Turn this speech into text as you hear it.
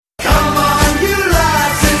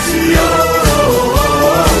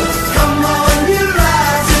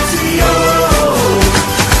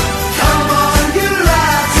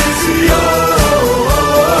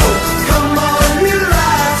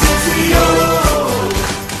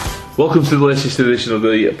Welcome to the latest edition of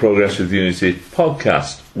the Progress with Unity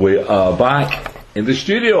podcast. We are back in the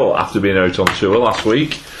studio after being out on tour last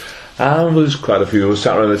week, and there's quite a few of us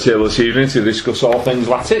sat around the table this evening to discuss all things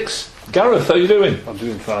Latics. Gareth, how are you doing? I'm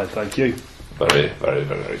doing fine, thank you. Very, very,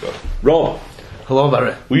 very, very good. Rob. Hello,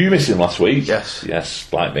 Barry. Were you missing last week? Yes.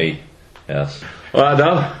 Yes, like me. Yes. Alright,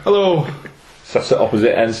 Dan. Hello. Sat at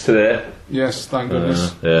opposite ends today. Yes, thank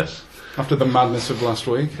goodness. Yes. After the madness of last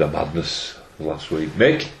week. The madness of last week.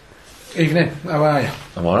 Nick? Evening, how are you?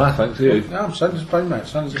 I'm alright, thanks. You? No, send us a pound, mate.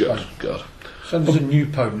 Send us a Good, pound. good. Send us a new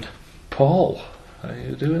pound. Paul, how are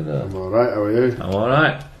you doing there? I'm alright, how are you? I'm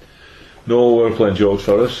alright. No aeroplane jokes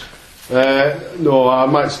for us. No, I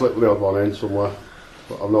might slip the odd one in somewhere,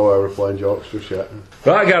 but I've no aeroplane jokes just yet.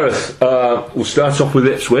 Right, Gareth, we'll start off with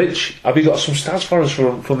Ipswich. Have you got some stats for us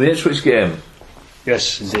from the Ipswich game?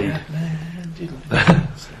 Yes, indeed.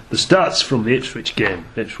 The stats from the Ipswich game,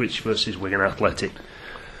 Ipswich versus Wigan Athletic.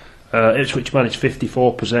 Ipswich managed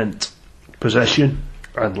 54% possession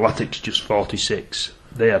and Latics just 46.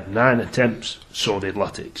 They had 9 attempts, so did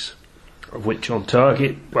Latics, of which on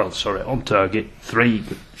target 3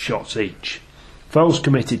 shots each. Fouls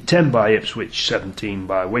committed 10 by Ipswich, 17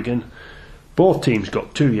 by Wigan. Both teams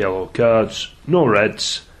got 2 yellow cards, no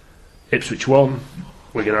reds. Ipswich 1,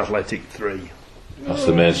 Wigan Athletic 3. That's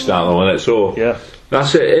the main start, though, isn't it? So, Yeah.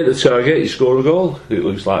 that's it. Hit the target, you score a goal. It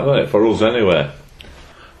looks like that, for us anyway.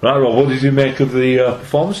 Right, Rob, what did you make of the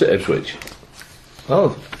performance at Ipswich?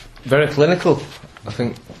 Oh, very clinical. I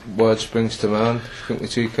think word springs to mind. I think we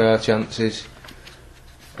took our chances.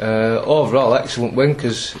 Overall, excellent win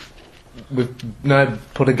because we've now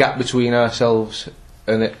put a gap between ourselves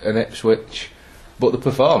and Ipswich. But the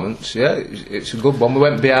performance, yeah, it's a good one. We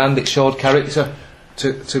went behind. It showed character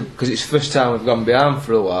because it's the first time we've gone behind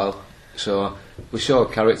for a while. So we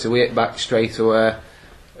showed character. We hit back straight away.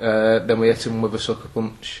 Then we hit them with a sucker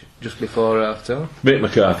punch just before half time. Mick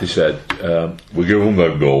McCarthy said, we give them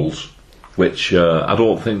their goals, which I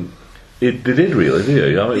don't think they did really, do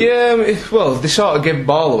you? I mean, Yeah, well, they sort of give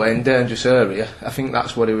ball away in dangerous area. I think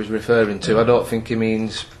that's what he was referring to. I don't think he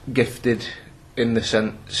means gifted in the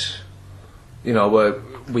sense, where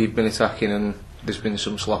we've been attacking and there's been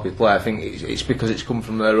some sloppy play. I think it's because it's come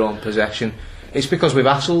from their own possession. It's because we've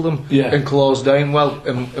hassled them and closed down well,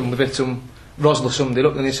 and we've hit them. Rosler summed it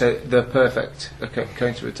up and he said they're perfect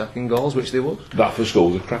counter-attacking goals, which they was. that first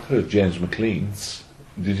goal was a cracker of James McLean's.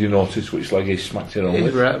 Did you notice which leg he smacked it on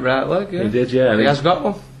His with? right leg, yeah. He did, yeah. He has got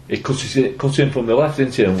one. He cut in from the left,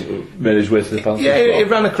 didn't he, and made his way to the penalty Yeah, he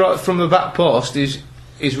spot. ran across from the back post. He's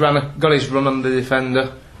got his run on the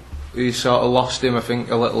defender. He sort of lost him, I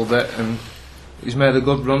think, a little bit, and he's made a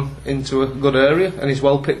good run into a good area, and he's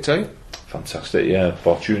well picked out. Fantastic, yeah.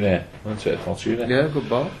 Fortune, wasn't it? Fortune. Yeah, good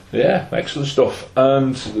ball. Yeah, excellent stuff.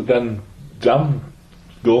 And then, Dan,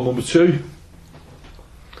 goal number 2.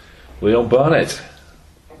 Leon Barnett.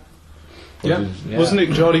 Wasn't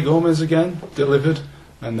it Jordi Gomez again? Delivered.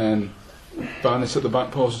 And then Barnett at the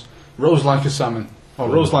back post. Rose like a salmon. Or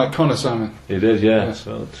rose like Connor salmon. He did, yeah. Yes.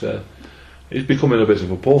 But, he's becoming a bit of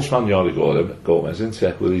a postman, Jordi Gomez, isn't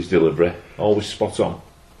he? With his delivery. Always spot on.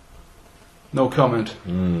 No comment.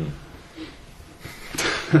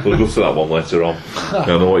 We'll go to that one later on. I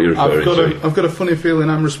know what you're referring to. I've got a funny feeling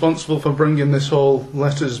I'm responsible for bringing this whole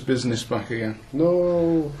letters business back again.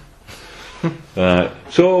 No.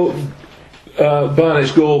 So,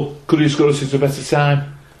 Barnett's goal, could he score us at a better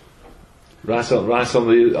time? Right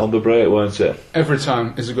on the break, weren't it? Every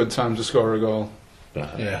time is a good time to score a goal.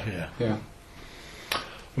 Yeah.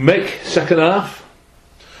 Mick, second half.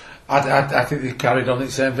 I think they carried on in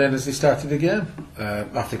the same vein as they started the game.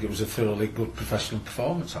 I think it was a thoroughly good professional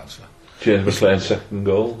performance, actually. James McLean's second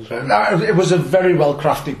goal. It was a very well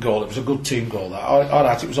crafted goal. It was a good team goal.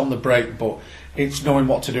 Alright, it was on the break, but it's knowing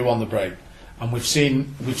what to do on the break. And we've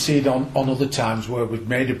seen on other times where we've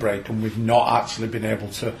made a break and we've not actually been able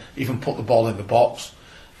to even put the ball in the box.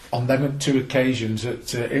 On them 2 occasions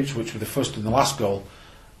at Ipswich with the first and the last goal,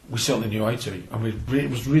 we certainly knew how to, and it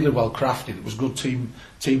was really well crafted. It was good team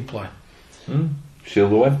play.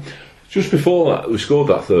 Shield away. Just before that, we scored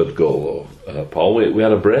that third goal, Paul. We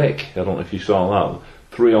had a break. I don't know if you saw that.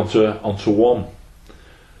 3 onto 1.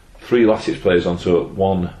 3 Latics players onto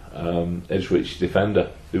 1 Ipswich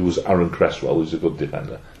defender, who was Aaron Cresswell, who's a good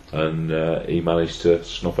defender, and he managed to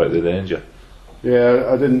snuff out the danger. Yeah,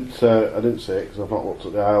 I didn't see it because I've not looked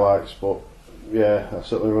at the highlights, but yeah, I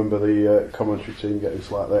certainly remember the commentary team getting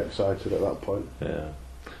slightly excited at that point. Yeah.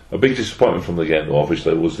 A big disappointment from the game, though,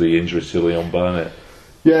 obviously, was the injury to Leon Barnett.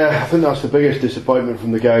 Yeah, I think that's the biggest disappointment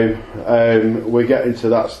from the game. We get into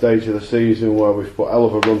that stage of the season where we've put hell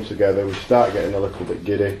of a run together, we start getting a little bit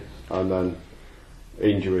giddy, and then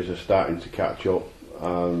injuries are starting to catch up,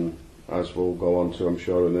 and as we'll go on to, I'm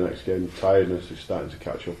sure, in the next game, tiredness is starting to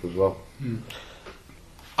catch up as well.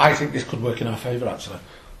 I think this could work in our favour, actually.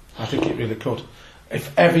 I think it really could.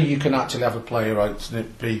 If ever you can actually have a player out and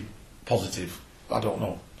it be positive, I don't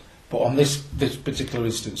know. But on this particular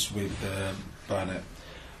instance with Barnett,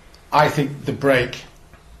 I think the break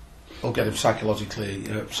will get him psychologically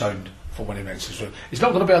sound for when he makes his run. He's not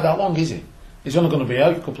going to be out that long, is he? He's only going to be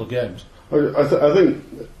out a couple of games. I think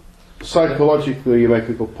psychologically you make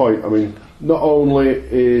a good point. I mean, not only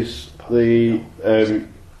is the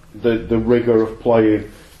rigour of playing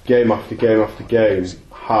game after game after game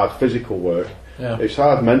hard physical work, it's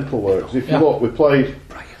hard mental work. 'Cause if you look, we played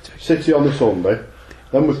City on the Sunday,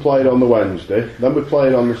 then we played on the Wednesday, then we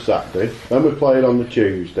played on the Saturday, then we played on the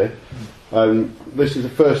Tuesday, and this is the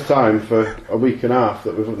first time for a week and a half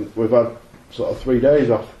that we've had sort of 3 days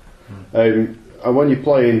off. And when you're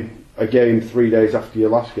playing a game 3 days after your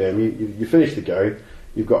last game, you finish the game,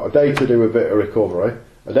 you've got a day to do a bit of recovery,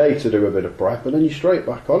 a day to do a bit of prep, and then you're straight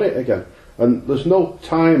back on it again. And there's no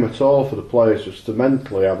time at all for the players just to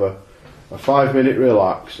mentally have a 5-minute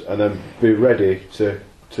relax and then be ready to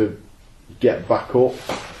get back up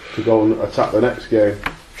to go and attack the next game.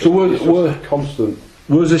 So we're constant.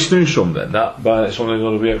 Was this news from then? That Barnett's only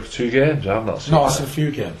going to be out for 2 games? I've not seen No, I that. said a few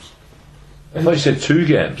games. I thought you said 2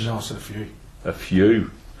 games. No, I said a few. A few.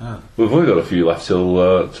 Ah. We've only got a few left till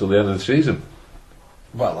the end of the season.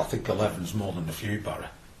 Well, I think 11's more than a few, Barry.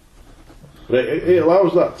 But it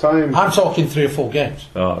allows that time. I'm talking 3 or 4 games.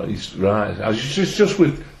 Oh, he's right. I was just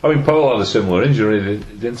with. I mean, Paul had a similar injury,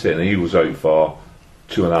 didn't he? And he was out for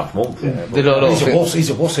 2.5 months. Yeah, They don't He's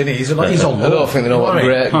a wuss, isn't he? He's on I don't think they know what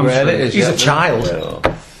grade it is. He's yet. a child.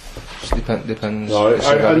 Just depends. No,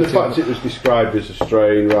 and the fact it was described as a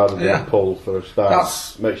strain rather than Yeah. a pull for a start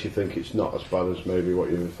That's- makes you think it's not as bad as maybe what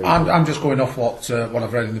you were thinking. I'm just going off what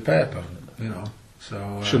I've read in the paper, you know. So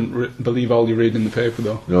Shouldn't believe all you read in the paper,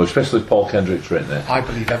 though. No, especially Paul Kendrick's written it. I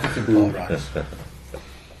believe everything Paul writes.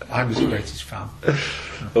 I'm his greatest fan.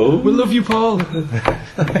 Oh, We love you, Paul.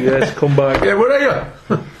 yes, come back. Yeah, where are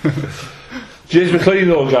you? James McLean,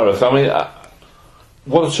 though, Gareth. I mean,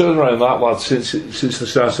 what a turnaround that lad since the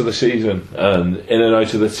start of the season, and in and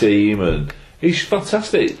out of the team, and he's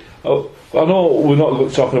fantastic. Oh, I know we're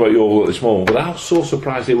not talking about Yeovil at this moment, but I was so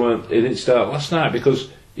surprised he didn't start last night because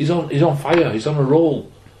he's on fire. He's on a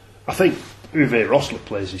roll. I think Uwe Rosler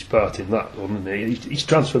plays his part in that, doesn't he? His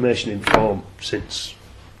transformation in form since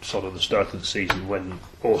sort of the start of the season when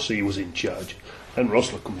OC was in charge. And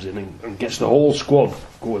Rosler comes in and gets the whole squad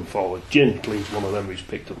going forward. Gently's one of them who's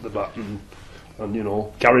picked up the bat and you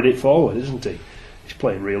know, carried it forward, isn't he? He's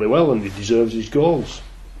playing really well and he deserves his goals.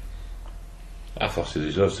 I thought he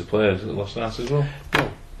deserves to play last night as well.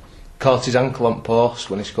 Caught his ankle on post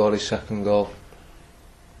when he scored his second goal.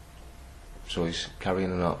 So he's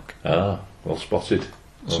carrying a knock. Ah, well spotted.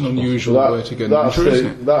 It's an unusual way to get an that's injury, isn't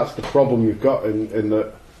it? that's the problem you've got in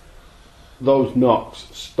that those knocks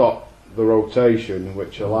stop the rotation,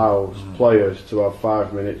 which allows players to have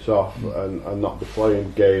 5 minutes off and not be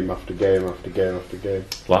playing game after game after game after game.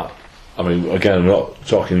 Like, I mean, again, I'm not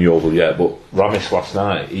talking Yeovil yet, but Ramis last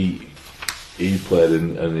night, he played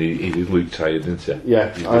and he did look tired, didn't he? Yeah,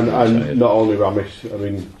 He did look and tired. not only Ramis, I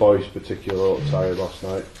mean Boyce particularly looked tired last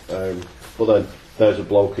night. But then there's a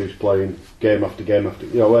bloke who's playing game after game after,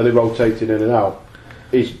 you know, where they're rotating in and out.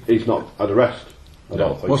 He's not had a rest. I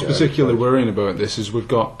don't think. What's particularly worrying about this is we've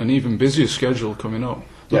got an even busier schedule coming up.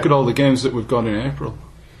 Look at all the games that we've got in April.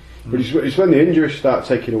 But it's when the injuries start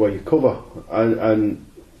taking away your cover, and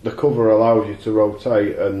the cover allows you to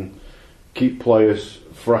rotate and keep players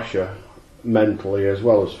fresher mentally as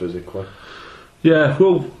well as physically. Yeah,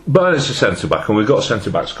 well, Barnett's a centre back, and we've got centre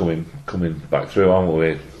backs coming back through, haven't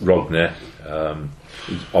we? Rodney,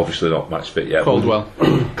 he's obviously not match fit yet. Caldwell.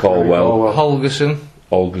 Caldwell,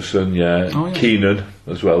 Holgerson. yeah. Oh, yeah. Keenan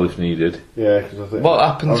as well if needed. Yeah, because I think. What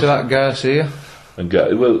happened to that Garcia? And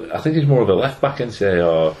well, I think he's more of a left back, isn't he?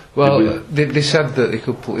 Or Well, they said that he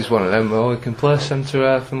could put. He's one of them. Oh, he can play centre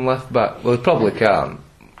half and left back. Well, he probably can't.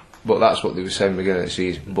 But that's what they were saying beginning of the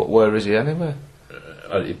season. But where is he anyway?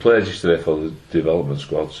 he played yesterday for the development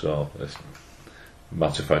squad, so it's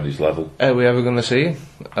might have found his level. Are we ever going to see him?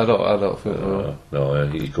 I don't think we will. No,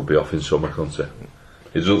 he could be off in summer, couldn't he?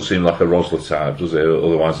 He doesn't seem like a Rosler type, does he?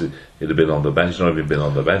 Otherwise, he'd have been on the bench. Not even been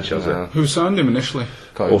on the bench, has No. Who signed him initially?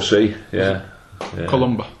 OC, yeah.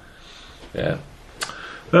 Columba. Yeah.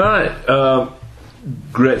 Right.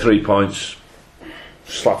 Great 3 points.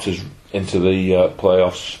 Slapped us into the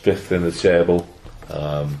playoffs, 5th in the table.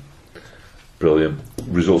 Brilliant.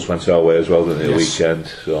 Results went our way as well, didn't they, the Yes. weekend?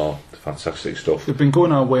 So fantastic stuff. We've been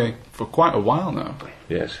going our way for quite a while now.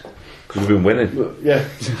 Yes, because we've been winning. Yeah.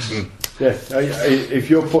 Yeah, if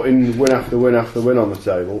you're putting win after win after win on the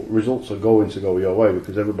table, results are going to go your way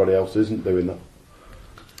because everybody else isn't doing that.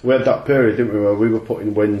 We had that period, didn't we, where we were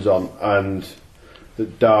putting wins on and the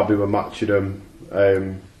Derby were matching them.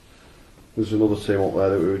 There's another team up there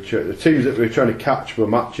that we were the teams that we were trying to catch were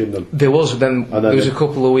matching them. There was there was a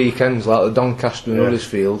couple of weekends like the Doncaster and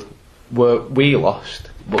Huddersfield where we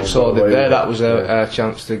lost, but so that was our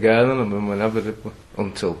chance to get them, and whenever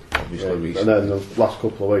until obviously recently. And then the last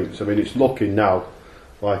couple of weeks, I mean, it's looking now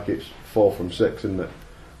like it's 4 from 6, isn't it?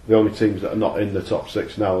 The only teams that are not in the top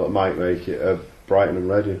 6 now that might make it are Brighton and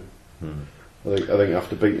Reading. I think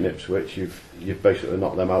after beating Ipswich, you've basically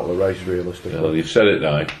knocked them out of the race realistically. Well, you've said it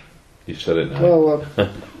now. Well,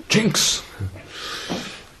 Jinx!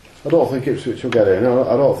 I don't think Ipswich will get in.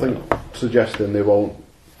 I don't think suggesting they won't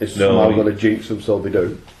is somehow going to jinx them, so they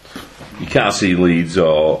do. You can't see Leeds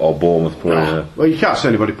or Bournemouth playing. Well, you can't see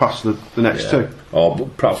anybody past the next two. Or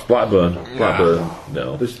perhaps Blackburn.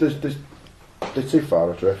 No. They're too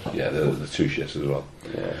far adrift. Yeah, they're too shits as well.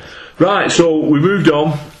 Yeah. Right, so we moved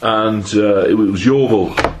on, and it was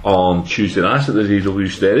Yeovil on Tuesday night at the DW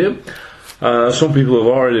Stadium. Some people have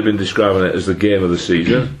already been describing it as the game of the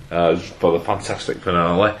season for the fantastic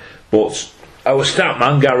finale, but our stat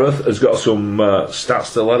man Gareth has got some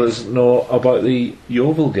stats to let us know about the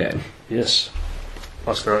Yeovil game. Yes.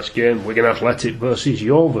 Last night's game, Wigan Athletic versus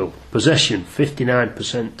Yeovil. Possession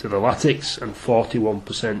 59% to the Latics and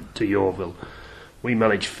 41% to Yeovil. We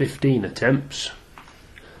managed 15 attempts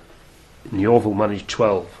and Yeovil managed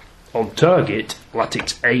 12. On target,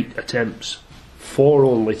 Latics 8 attempts, 4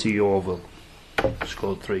 only to Yeovil.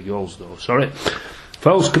 Scored 3 goals though, sorry.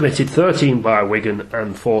 Fouls committed 13 by Wigan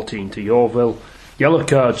and 14 to Yeovil. Yellow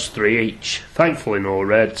cards 3 each. Thankfully no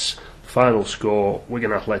reds. Final score,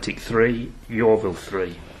 Wigan Athletic 3, Yeovil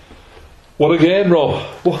 3. What a game, Rob.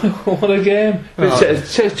 What a game.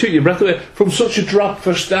 It took your breath away. From such a drab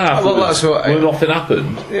first half where nothing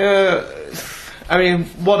happened. Yeah, I mean,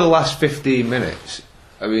 what the last 15 minutes,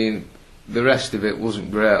 I mean, the rest of it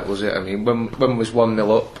wasn't great, was it? I mean, when we was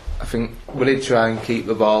 1-0 up, I think we did try and keep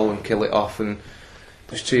the ball and kill it off, and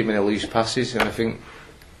there's too many loose passes, and I think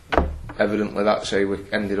evidently that's how we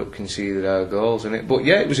ended up conceding our goals in it. But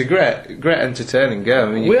yeah, it was a great entertaining game.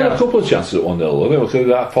 I mean, we had a couple of chances at 1-0. It was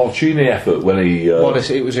that Fortuny effort when he.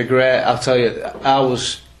 It was a great. I'll tell you, I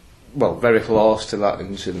was very close to that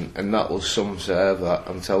incident, and that was some serve. That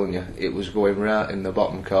I'm telling you, it was going right in the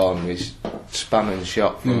bottom corner. His spanning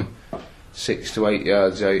shot from 6 to 8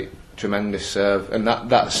 yards out. Tremendous serve, and that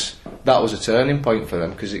was a turning point for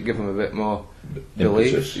them because it gave them a bit more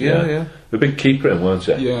belief. Yeah. The big keeper in, weren't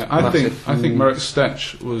it? Yeah, I think Merrick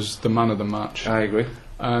Stech was the man of the match. I agree.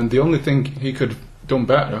 And the only thing he could have done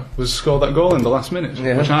better was score that goal in the last minute,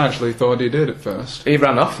 which I actually thought he did at first. He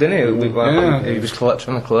ran off, didn't he? He was trying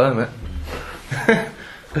to claim it.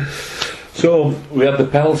 So we had the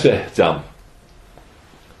penalty, Dan.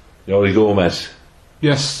 Yori Gomez.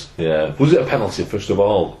 Yes. Yeah. Was it a penalty first of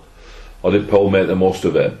all? Or did Paul make the most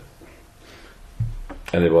of it?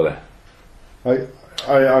 Anybody?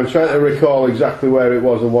 I'm trying to recall exactly where it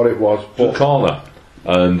was and what it was. But the corner.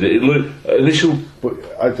 And it looked, initial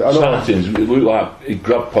startings, it looked like he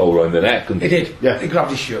grabbed Paul around the neck. And he did. Yeah. He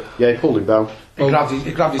grabbed his shirt. Yeah, he pulled him down. He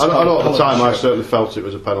grabbed his I know at the time I certainly felt it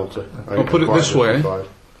was a penalty. I'll put it this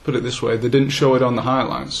way, they didn't show it on the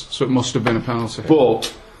highlights, so it must have been a penalty.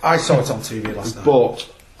 But I saw it on TV last night. But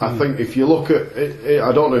I think if you look at it,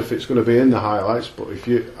 I don't know if it's going to be in the highlights, but if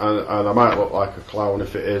you and I might look like a clown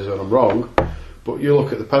if it is, and I'm wrong. But you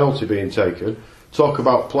look at the penalty being taken. Talk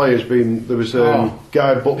about players being. There was a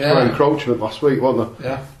guy booked for encroachment last week, wasn't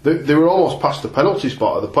there? Yeah. They were almost past the penalty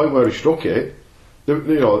spot at the point where he struck it.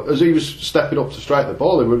 As he was stepping up to strike the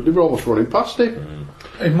ball, they were almost running past him.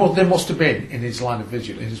 They must have been in his line of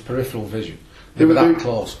vision, in his peripheral vision. They were that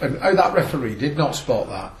close, and that referee did not spot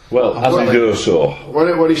that. Well, as it goes, so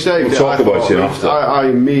when he saved it, I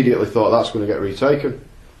immediately thought that's going to get retaken.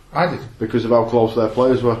 I did, because of how close their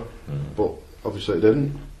players were, but obviously it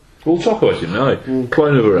didn't. We'll talk about him now.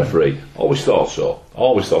 Clown of a referee. Always thought so.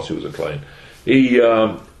 Always thought he was a clown.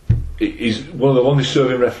 He's one of the longest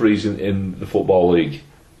serving referees in the Football League.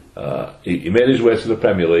 He made his way to the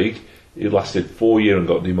Premier League. He lasted 4 years and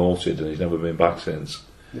got demoted, and he's never been back since.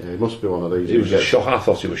 Yeah, he must be one of these. It was a shock. I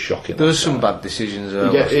thought he was shocking. There was some bad decisions. He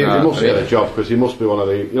must get a job because he must be one of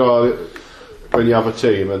the. When you have a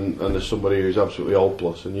team and there's somebody who's absolutely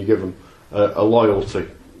hopeless, and you give them a loyalty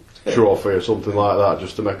trophy or something like that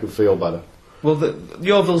just to make them feel better. Well,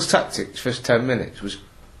 Yeovil's tactics first 10 minutes was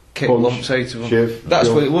kick Punch, lumps out of him. shiv, That's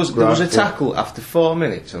jump, what it was. There was a grapple. tackle after 4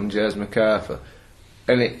 minutes on Jez MacArthur,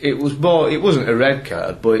 and it was more. It wasn't a red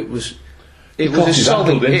card, but it was. It was caught a his solid.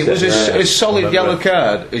 ankle, didn't It was it? a solid Remember. yellow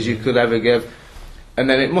card as you could ever give, and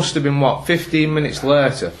then it must have been 15 minutes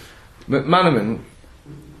later, McManaman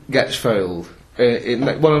gets fouled. One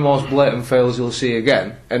of the most blatant fails you'll see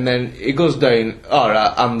again, and then he goes down. All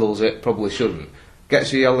right, handles it. Probably shouldn't.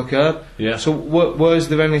 Gets a yellow card. Yeah. So was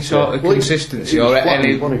there any sort of Well, consistency he was or flattened,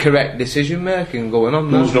 any wasn't he? correct decision making going on?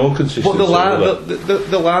 There was no consistency. But was there?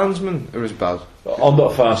 the linesmen are as bad. On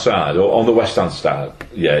that far side, or on the West Hand side,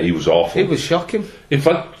 yeah, he was awful. It was shocking. In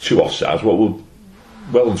fact, 2 offsides, what were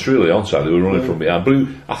well and truly onside, they were running from behind. But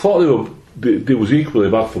I thought they was equally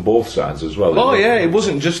bad for both sides as well. Oh yeah, it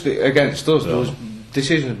wasn't just against us. There was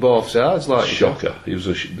decisions both sides. Like Shocker. It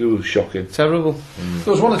was shocking. terrible.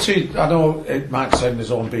 There was one or two. I know it might sound as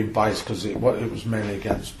though I'm being biased because it was mainly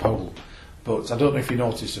against Powell, but I don't know if you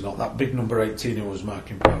noticed or not. That big number 18 who was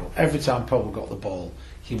marking Powell. Every time Powell got the ball,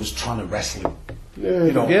 he was trying to wrestle him. Yeah,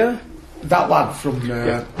 You know, Yeah. that lad from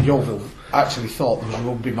Yeovil actually thought there was a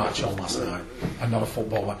rugby match on last night and not a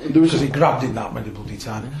football match There was because he grabbed him that many bloody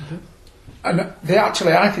times. And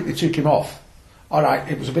I think they took him off. All right,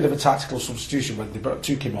 it was a bit of a tactical substitution when they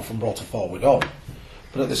took him off and brought a forward on.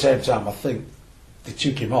 But at the same time, I think they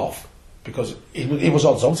took him off because he was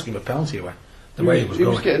odds on to give a penalty away. The way he was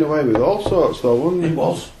going. getting away with all sorts, though, wasn't he? He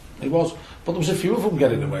was. But there was a few of them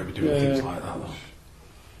getting away with doing things like that, though.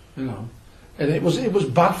 You know, and it was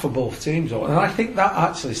bad for both teams, though. And I think that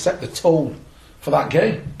actually set the tone for that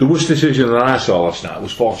game. The worst decision that I saw last night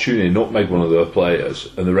was Fortuny nutmeg one of their players,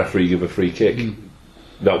 and the referee gave a free kick.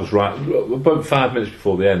 That was right. About 5 minutes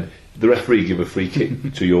before the end, the referee gave a free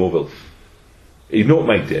kick to Yeovil. He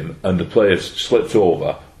nutmegged him, and the player slipped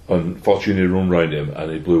over, and Fortuny run round him,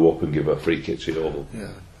 and he blew up and gave a free kick to Yeovil. Yeah.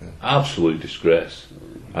 Absolute disgrace.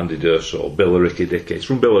 Andy Durso, Billericay Dicky. It's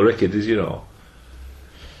from Billericay, did you know?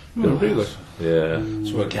 No, really. Yeah.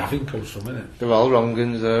 That's where Gavin comes from, isn't it? They're all wrong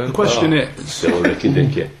uns there. The question is, Billericay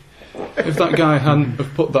Dicky. if that guy hadn't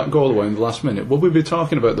have put that goal away in the last minute, would we be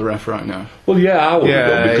talking about the ref right now? Well, yeah, I would Yeah, have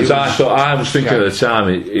done, because he I was thinking at the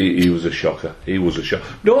time he was a shocker. He was a shocker.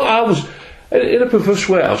 No, I was in a perverse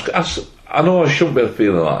way. I know I shouldn't be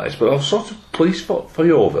feeling like this, but I was sort of pleased for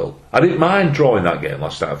Yeovil. I didn't mind drawing that game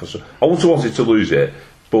last night. I wanted to lose it,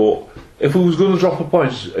 but if we was going to drop a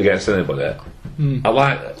point against anybody,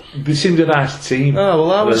 they seemed a nice team. Oh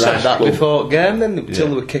well, I was a said nice that club. before game then until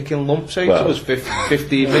they were kicking lumps out Well. of us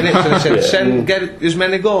 15 minutes and I said get as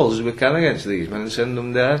many goals as we can against these men and send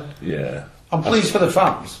them there. Yeah. I'm pleased for the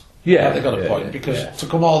fans. Yeah, that they got a yeah, point yeah, because yeah. to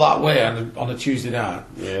come all that way on a Tuesday night,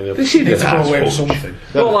 They seemed need a to go nice away with bunch. something.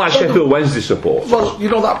 Not like Sheffield Wednesday supporters. Well, you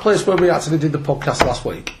know that place where we actually did the podcast last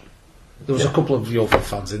week? There was a couple of Yeovil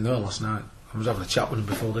fans in there last night. I was having a chat with them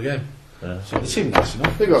before the game. So they seemed nice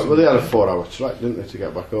enough. They had a 4-hour trek, didn't they, to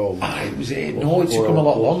get back home? It took them a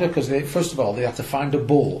lot longer because first of all they had to find a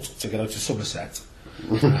boat to get out to Somerset,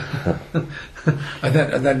 and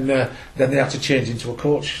then they had to change into a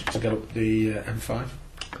coach to get up the M5.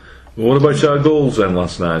 Well, what about our goals then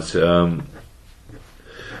last night?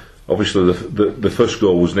 Obviously, the first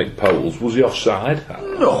goal was Nick Powell's. Was he offside?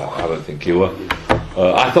 No, I don't think he were.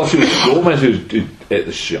 I thought it was Gomez who hit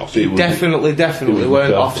the shot. It was, Definitely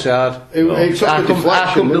weren't offside. It took I the couldn't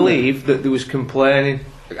deflection, didn't believe that there was complaining.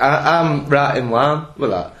 I'm right in line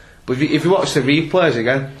with that. But if you watch the replays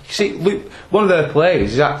again, you see, look, one of their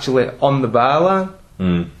players is actually on the bar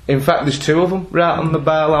line. In fact, there's 2 of them right on the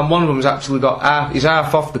bar line. One of them's actually he's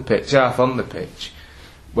half off the pitch, half on the pitch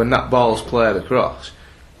when that ball's played across.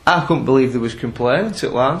 I couldn't believe there was complaining to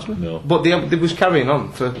the linesman. No. But they was carrying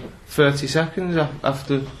on for 30 seconds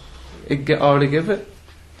after it already give it.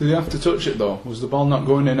 Did he have to touch it though? Was the ball not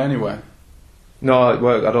going in anyway? No, it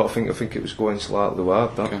worked. I think it was going slightly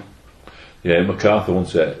wide. That. Okay. Yeah, MacArthur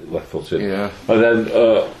once it left footed. Yeah. And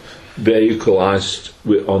then they equalised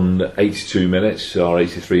on 82 minutes or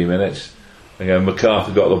 83 minutes. Again,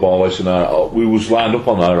 MacArthur got the ball out and we was lined up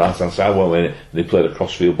on our right hand side, weren't we? And they played a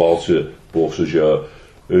crossfield ball to Beausejour,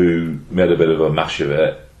 who made a bit of a mash of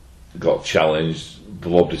it, got challenged,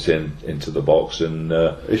 lobbed it into the box, and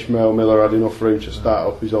Ishmael Miller had enough room to start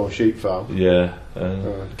up his own sheep farm. yeah.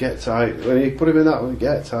 Get tight. When you put him in that one,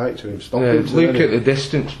 get tight to him. Stop him. Look at the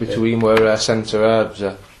distance between where our centre halves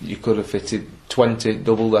are. You could have fitted 20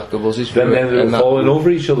 double-decker buses. Then through they it, ended and up that- falling over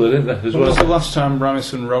each other, didn't they? As When was the well. last time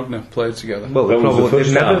Ramis and Rogner played together? Well, When was the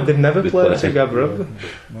first time they've never they played played? together,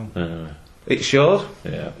 have they? It showed.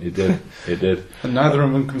 Yeah, it did. It did. And neither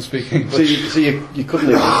of them can speak So English. you couldn't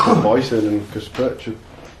even put voice in, because Percher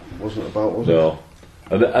wasn't about, was he? No.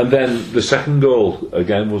 And then the second goal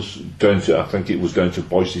again was down to, I think it was down to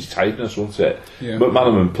Boyce's tightness, wasn't it? Yeah.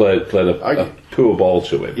 McManaman played a poor ball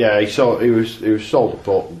to him. Yeah, he was sold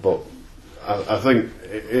but I think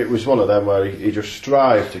it was one of them where he just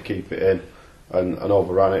strived to keep it in and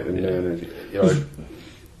overran it, and you know.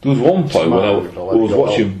 There was one point when I Smart, was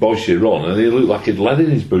watching Boyce run, and he looked like he'd lead in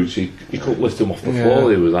his boots. He couldn't lift him off the floor.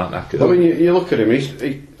 He was that knackered. I mean, you look at him. He's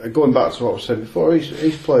going back to what I was saying before.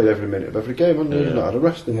 He's played every minute of every game, hasn't he? He's not had a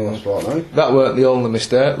rest in the last fortnight. That weren't the only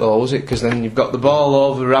mistake though, was it? Because then you've got the ball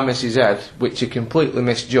over Rames's head, which he completely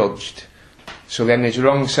misjudged. So then he's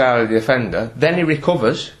wrong side of the defender. Then he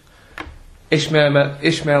recovers. Ishmael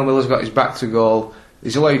Miller's got his back to goal.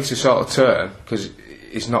 He's allowed to sort of turn because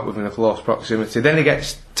he's not within a close proximity. Then he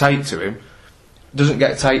gets tight to him, doesn't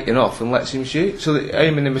get tight enough, and lets him shoot. So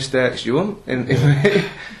how many mistakes do you want in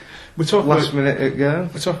We talk last about minute game?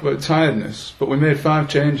 we talk about tiredness, but we made 5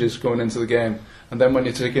 changes going into the game, and then when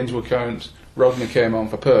you take into account Rodney came on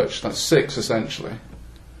for Perch, that's 6 essentially.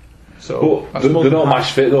 So But they're not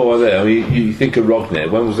match fit though, are they? I mean, you think of Rodney.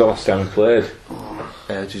 When was the last time he played?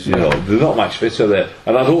 You know, they're not match fit, are they?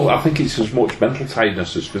 And I think it's as much mental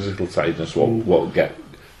tiredness as physical tiredness. What get,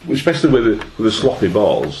 especially with the sloppy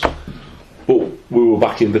balls. But we were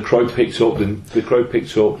back in. The crowd picked up. The crowd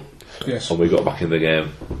picked up, yes, and we got back in the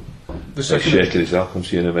game. the It's second, shaking itself. I'll come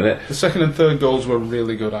to you in a minute. the second and third goals were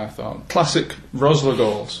really good. I thought classic Rosler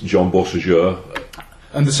goals, John Bossageur.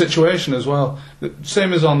 and the situation as well. The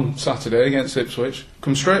same as on Saturday against Ipswich.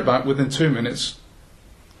 Come straight back within 2 minutes.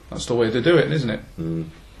 That's the way to do it, isn't it?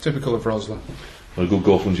 Typical of Rosler. A good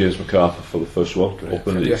goal from James McArthur for the first one.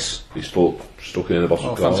 Opened Yes. his foot stuck it in the bottom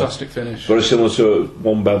Oh, corner. fantastic finish. Very similar to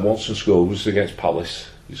one Ben Watson scored, which was against Palace.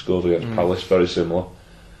 He scored against Palace, very similar.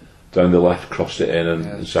 Down the left, crossed it in,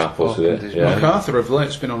 and South posted opened it. his Yeah. MacArthur of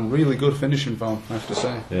late's been on really good finishing form, I have to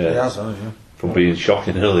say. Yeah. hasn't he? From being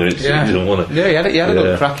shocking earlier in the Yeah. season, wasn't it? Yeah, he had a Yeah.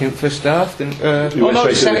 good cracking first half, didn't He oh went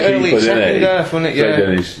no, straight to the early keeper, didn't second he? half, wasn't it? Straight Yeah.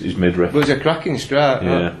 down his midriff. It was a cracking strike.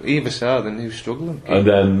 Yeah. Either side, and he was struggling. And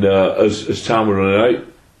then, as time were running out,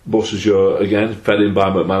 Bossageur again, fed in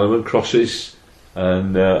by McManaman, crosses,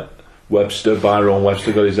 and Byron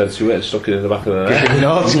Webster got his head to it and stuck it in the back of the net.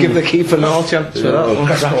 No, to give the keeper no chance for that one.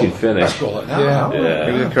 Cracking finish. Let's call it now. Yeah.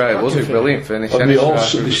 It was a cry, it was a brilliant finish. And Any they all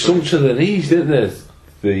striker they was- sunk to their knees, didn't they?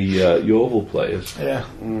 The Yeovil players. Yeah.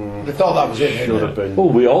 They thought that was it. Should didn't have they? been. Well,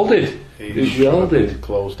 we all did. He We should all have been did.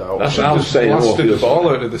 closed out. That's what I was Just saying. blasted the What ball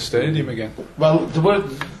out of the stadium again. Well, there were.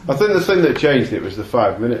 I think the thing that changed it was the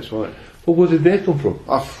 5 minutes, wasn't it? Well, where did they come from?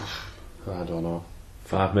 I don't know.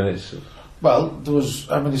 5 minutes. Well, there was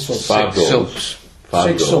how many subs? 5 goals. subs. 5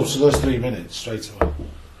 Six goals. subs. So there's 3 minutes straight away.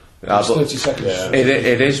 Ah, It's but 30 seconds.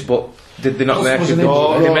 it is, but did they not Just make wasn't a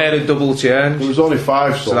double? it? They No. made a double change. There was only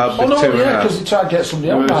 5 So that'd subs. be Oh no, 2 and a yeah, half. because they tried to get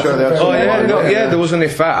somebody We else. were I sure think they had they- to- Oh yeah, no, Yeah. yeah, there was only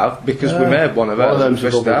 5 because we made one of One of them them's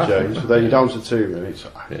a first double half. change. Then you're down to 2 minutes.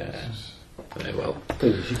 Yeah. Very well.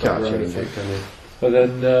 You can't change it, can you?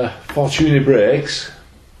 And then Fortuny breaks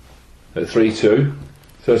at 3-2.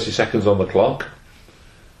 30 seconds on the clock.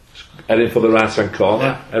 Heading for the right hand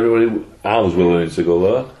corner. Everybody, I was willing to go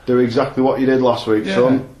there. Do exactly what you did last week,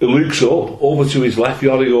 son. He looks up, over to his left,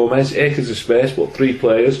 Yori Gomez, acres of space, but 3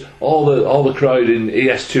 players, all the crowd in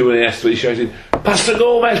ES2 and ES3 shouting, Pastor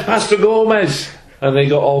Gomez! And they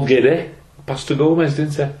got all giddy. Pastor Gomez,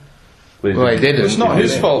 didn't they? Well, he didn't. It's not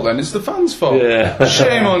his fault then, it's the fans' fault. Yeah.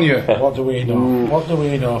 Shame on you. What do we know? What do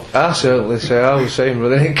we know? I certainly say I was saying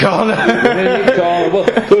running in corner. Well,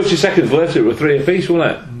 30 seconds later, it was 3 apiece,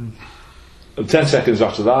 wasn't it? And 10 seconds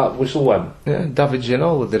after that, whistle went. Yeah, David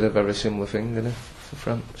Ginola did a very similar thing, didn't he, for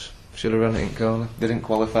France? Should have run it in corner. Didn't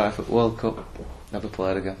qualify for the World Cup. Never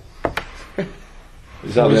played again.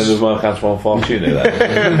 Is that the end of Marc Antoine Fortuny then?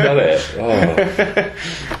 Is that it?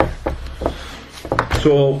 Oh.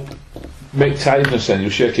 So, Mick tiredness then, you're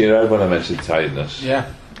shaking your head when I mentioned tiredness.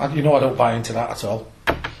 Yeah, you know I don't buy into that at all.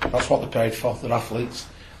 That's what they're paid for. They're athletes.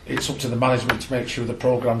 It's up to the management to make sure the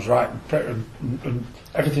programme's right and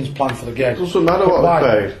everything's planned for the game. Doesn't matter But what why?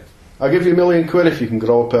 they're paid. I'll give you £1 million if you can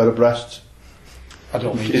grow a pair of breasts. I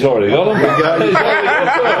don't mean. He's already got them. He's already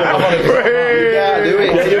got them. Yeah, do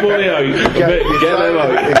it. Get your money out. Get them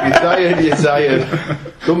out. If you're tired, you're tired.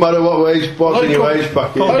 Don't matter what what's in your wage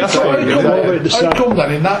packet. How You're tired, you're tired. come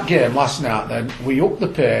then in that game last night? Then we upped the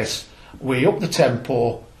pace, we upped the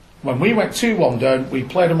tempo. When we went 2-1 down, we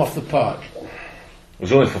played them off the park. It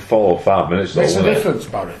was only for 4 or 5 minutes though, Makes a wasn't it? difference,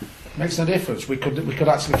 Barry. Makes a difference. We could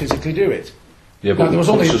actually physically do it. Yeah, No, but there we was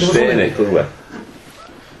couldn't only- there was sustain only- it, could we?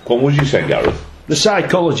 What would you say, Gareth? The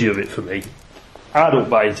psychology of it for me, I don't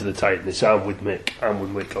buy into the tiredness. I'm with Mick. I'm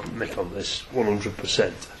with Mick on this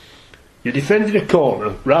 100%. You're defending a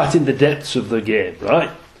corner right in the depths of the game,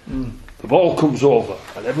 right? The ball comes over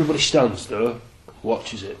and everybody stands there,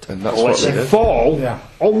 watches it. And that's lets what they it do. fall Yeah.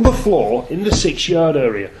 on the floor in the 6-yard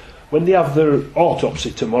area. When they have their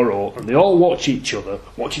autopsy tomorrow and they all watch each other,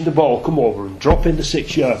 watching the ball come over and drop in the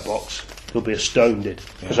 6-yard box, they'll be astounded.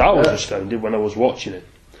 Because I was astounded when I was watching it.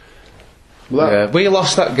 Yeah, we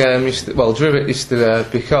lost that game. Drew it yesterday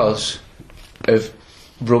because of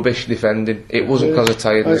rubbish defending. It wasn't because of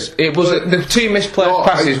tiredness. It was the two misplaced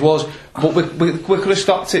passes but we could have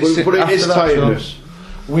stopped it. But it after is that, tiredness.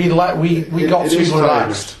 We got It too is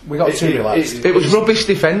relaxed. We got too relaxed. It was rubbish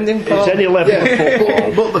defending. Paul. It's any level of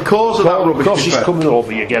football. But the cause of that Ball rubbish crosses defence- coming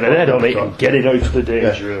over, you get an head on it and get it out of the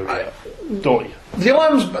danger area. Don't you? The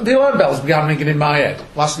alarm bells began ringing in my head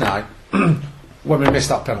last night when we missed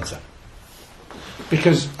that penalty.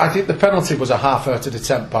 Because I think the penalty was a half-hearted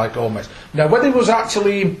attempt by Gomez. Now, whether it was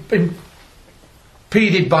actually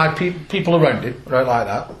impeded by people around him, right, like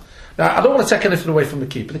that. Now, I don't want to take anything away from the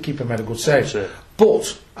keeper. The keeper made a good save. Sure.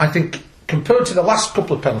 But I think, compared to the last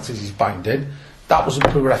couple of penalties he's banged in, that was a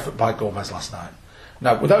poor effort by Gomez last night.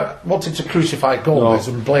 Now, without wanting to crucify Gomez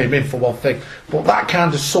and blame him for one thing, but that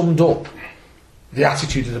kind of summed up the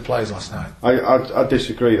attitude of the players last night. I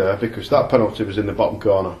disagree there, because that penalty was in the bottom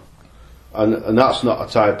corner. And that's not a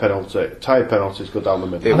tied penalty. Tied penalties go down the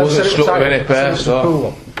middle. It wasn't struck with any pace,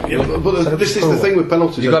 though. But this is the thing with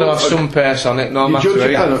penalties. You've got to have some pace on it, no You matter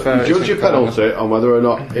judge your penalty on whether or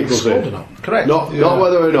not it goes scored or in. not. Correct. Not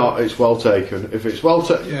whether or not it's well taken. If it's well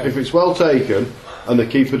taken and the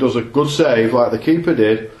keeper does a good save like the keeper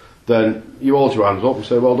did, then you hold your hands up and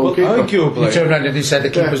say, well done, keeper. You Arguably, turned around and he said the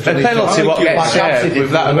keeper's A done his penalty job. what Like gets Chelsea saved did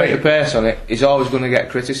with that the other amount of week. pace on it is always going to get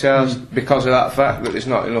criticised because of that fact that there's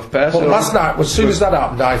not enough pace But on last it. night, as soon as that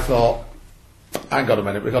happened, I thought, hang on a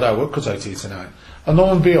minute, we've got our work cut out here tonight. And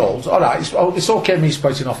lo and behold, alright, it's okay me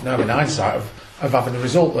spouting off now in hindsight of having the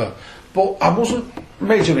result there. But I wasn't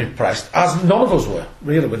majorly impressed, as none of us were,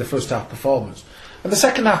 really, with the first half performance. And the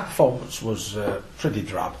second half performance was pretty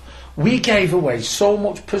drab. We gave away so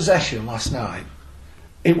much possession last night,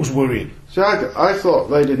 it was worrying. See, I thought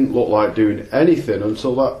they didn't look like doing anything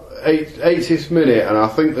until that 80th minute, and I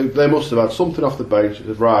think they must have had something off the bench that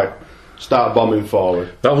said, right, start bombing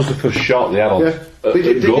forward. That was the first shot they had on Yeah, they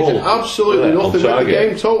did goal. absolutely On nothing with the target.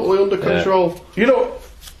 game, totally under control. You know,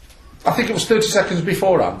 I think it was 30 seconds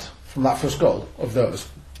beforehand from that first goal of theirs.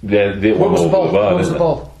 They Where won was the over ball? the bar, Where was the didn't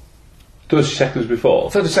ball? they? 30 seconds before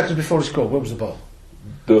 30 seconds before he scored, where was the ball?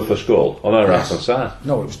 the first goal on our right Yes. hand side.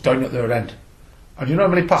 No, it was down at their end. And you know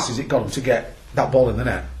how many passes it got them to get that ball in the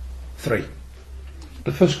net? 3.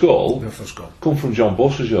 The first goal Their first goal. come from John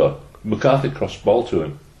Bussager. McCarthy crossed the ball to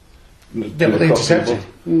him. Yeah, but they intercepted.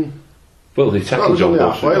 Well, they That tackled was John on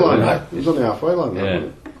the halfway Bussager. line. didn't It was on the halfway line.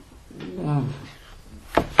 they? Yeah.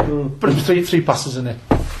 But it was three passes in it.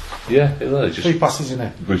 Yeah, they 3 just passes in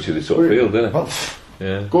it. booted it upfield, didn't Well, it?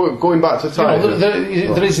 Yeah. Going back to you know, time.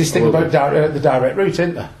 there is this thing about the direct route,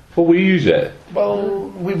 isn't there? Well, we use it. Well,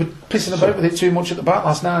 we were pissing about with it too much at the back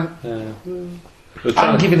last night. They're trying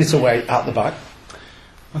And to- giving it away at the back.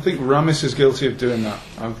 I think Ramis is guilty of doing that.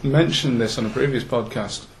 I've mentioned this on a previous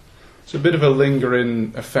podcast. It's a bit of a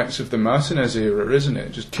lingering effect of the Martinez era, isn't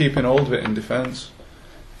it? Just keeping hold of it in defence.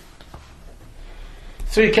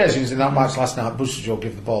 3 occasions in that match last night, Bussager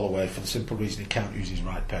gave the ball away for the simple reason he can't use his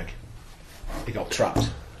right peg. He got trapped.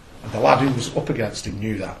 And the lad who was up against him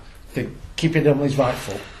knew that. Think, keeping him on his right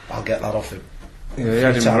foot, I'll get that off him. Yeah, he had 3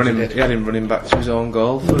 him times running. he did. He had him running back to his own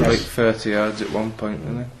goal for Yes. like 30 yards at one point,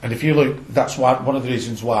 didn't he? And if you look, that's why one of the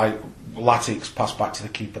reasons why Latix passed back to the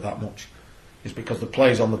keeper that much is because the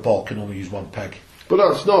players on the ball can only use one peg. But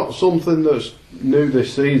that's not something that's new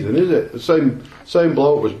this season, is it? The same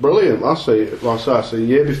bloke was brilliant last season, the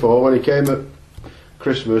year before when he came at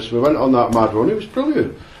Christmas. We went on that mad run. He was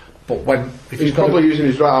brilliant. But when if He's you've got probably using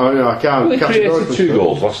his right. I mean, I can't. Well, they created categorically 2 say.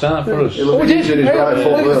 goals last night for us. He'll we be did. using his right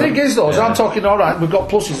foot The there. thing is, though, is I'm talking. All right, we've got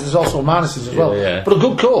pluses. There's also minuses as well. Yeah. But a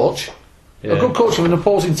good coach, Yeah. a good coach of an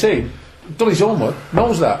opposing team, done his homework,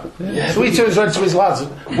 knows that. So he turns around to his lads.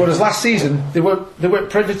 Whereas last season they weren't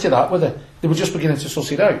privy to that, were they? They were just beginning to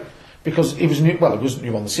suss it out because he was new. Well, he wasn't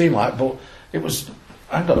new on the scene, like, but it was.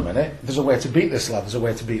 Hang on a minute. There's a way to beat this lad. There's a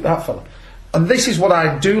way to beat that fella. And this is what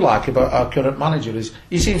I do like about our current manager is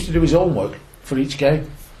he seems to do his homework for each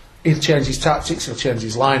game. He'll change his tactics. He'll change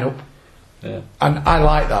his lineup. Yeah. And I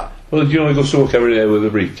like that. Well, do you know he goes to work every day with a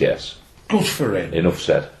briefcase? Good for him. Enough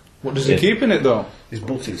said. What does Is he keeping it though? His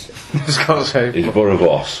butties. Just can't say. His borough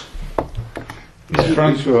boss.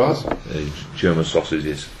 Thanks for us. His German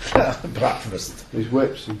sausages. Breakfast. His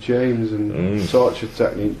whips and chains and torture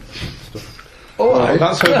technique stuff. Oh,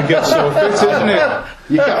 that's how they get so fit, isn't it?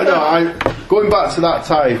 You can't, no, going back to that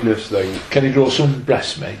tiredness thing. Can he grow some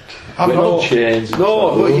breasts, mate? I'm With not- no chains. and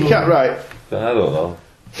No, stuff? but you can't. Right. I don't know.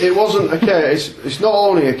 It wasn't a case. It's not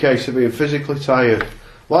only a case of being physically tired.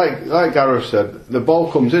 Like Gareth said, the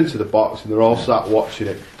ball comes into the box and they're all sat watching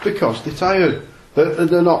it because they're tired.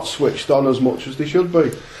 They're not switched on as much as they should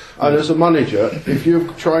be. And as a manager, if you're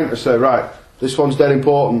trying to say, right, this one's dead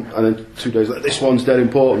important, and then 2 days later, this one's dead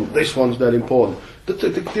important, this one's dead important,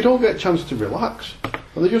 they don't get a chance to relax,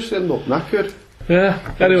 and they just end up knackered. Yeah,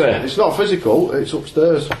 anyway, It's not physical, it's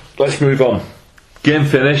upstairs. let's move on. Game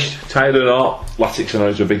finished, tired or not, Latics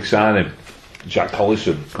announced a big signing. Jack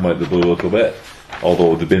Collison come out the blue a little bit, although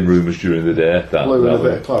there have been rumours during the day Blue and a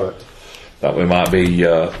bit of claret. that we might be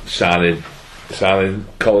signing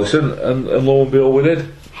Collison, and lo and behold we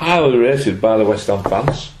did. Highly rated by the West Ham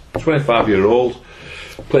fans. 25-year-old,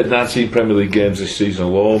 played 19 Premier League games this season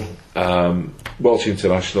alone. Welsh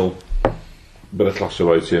international, bit of class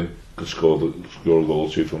about him. Could score a goal or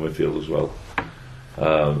two from midfield as well.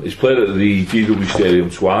 He's played at the GW Stadium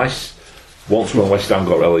twice. Once when West Ham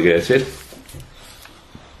got relegated,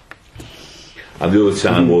 and the other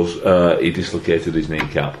time was he dislocated his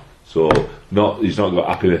kneecap. So he's not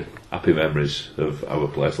got happy memories of our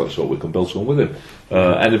place. Let's hope we can build some with him.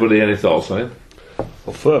 Anybody any thoughts on him?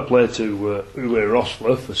 Well, fair play to Uwe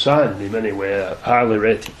Rosler for signing him anyway. A highly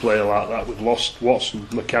rated player like that. We've lost Watson,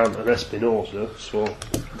 McCann and Espinosa, so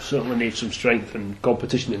we certainly need some strength and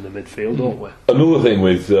competition in the midfield, don't we? Another thing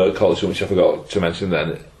with Collison, which I forgot to mention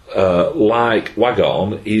then, like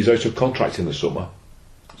Wagon, he's out of contract in the summer.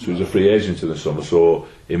 So he's a free agent in the summer, so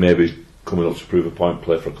he may be coming up to prove a point,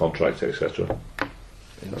 play for a contract, etc.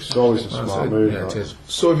 It's always a smart move. Yeah, it that. is.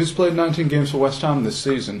 So if he's played 19 games for West Ham this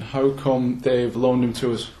season, how come they've loaned him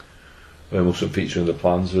to us? He mustn't feature in the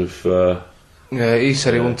plans of. Yeah, he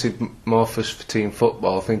said he wanted more for team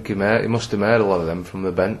football. I think he must have made a lot of them from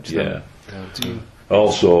the bench. Yeah. Team.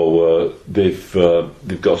 Also, they've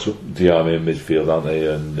got some Diame in midfield, haven't they?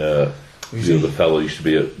 And the other fellow used to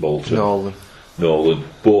be at Bolton. Nolan.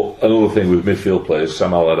 But another thing with midfield players,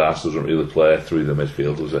 Sam Allardyce doesn't really play through the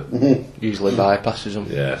midfield, does it? Usually bypasses them.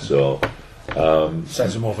 Yeah, so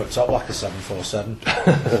Sends him over the top like a 747.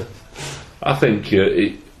 I think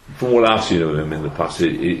from what I've seen of him in the past,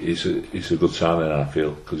 it's a good signing, I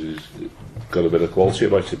feel, because he's got a bit of quality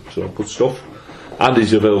about him, so good stuff. And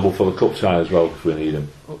he's available for the cup tie as well if we need him.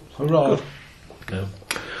 Hurrah. Yeah.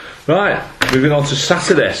 Right, moving on to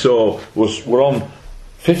Saturday. So we're on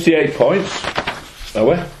 58 points, are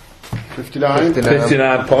we? 59.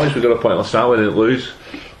 59 points. We got a point last time, we didn't lose.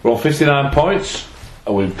 We're on 59 points,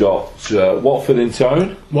 and we've got Watford in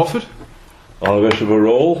town. Watford? On a bit of a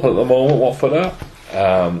roll at the moment, Watford are.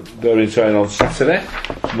 They're in town on Saturday.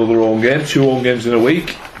 Another home game, 2 home games in a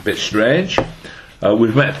week. A bit strange.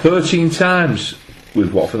 We've met 13 times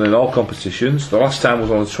with Watford in all competitions. The last time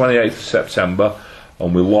was on the 28th of September,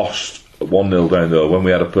 and we lost 1-0 down there when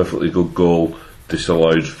we had a perfectly good goal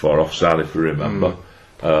disallowed for offside, if you remember.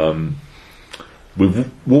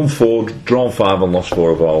 We've won 4, drawn 5 and lost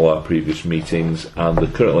 4 of all our previous meetings, and they're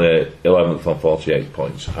currently 11th on 48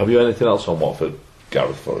 points. Have you anything else on Watford,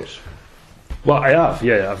 Gareth, for us? Well, I have,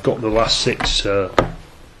 yeah. I've got the last 6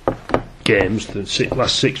 games,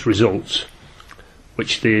 last 6 results,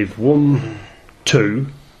 which they've won 2,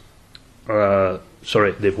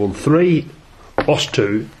 they've won 3, lost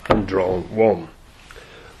 2 and drawn 1.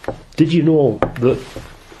 Did you know that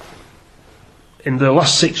in the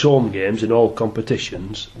last 6 home games in all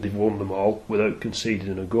competitions, they've won them all without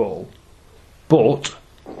conceding a goal, but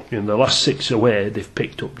in the last 6 away, they've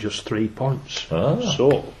picked up just 3 points.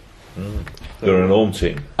 So They're an home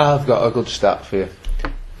team. I've got a good stat for you.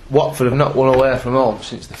 Watford have not won away from home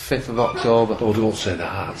since the 5th of October. Oh, don't say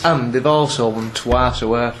that. And they've also won twice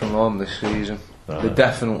away from home this season. Right. They're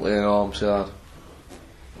definitely an home side.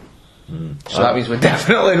 So that means we're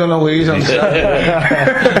definitely going to lose on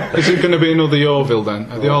Saturday. Is it going to be another Yeovil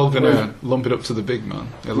then? Are they all going to lump it up to the big man?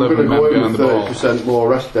 We're 11 going to men go in behind with the ball. 30% more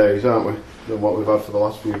rest days, aren't we, than what we've had for the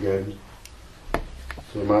last few games.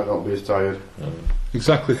 So we might not be as tired.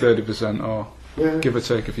 Exactly 30%, or Yeah. give or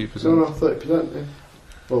take a few percent. No, 30%. Yeah.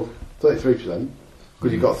 Well, 33%.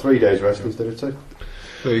 Because you've got 3 days rest instead of 2.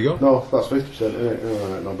 There you go. No, that's 50%, isn't it?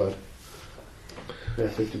 Alright, not bad. Yeah,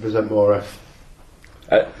 50% more rest.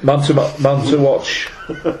 Man to watch,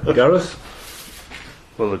 Gareth.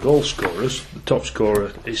 well, the goal scorers, the top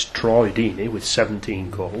scorer is Troy Deeney with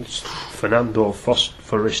 17 goals, Fernando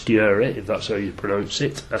Forestieri, if that's how you pronounce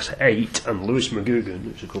it, that's 8, and Lewis McGugan,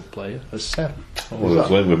 who's a good player, has 7. We were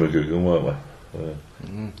playing with McGugan, weren't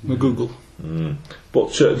we? McGoogle.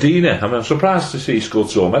 But Dina, I mean, I'm surprised to see he scored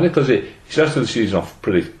so many because he started the season off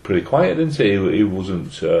pretty quiet, didn't he? He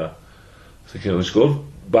wasn't. I think he only scored.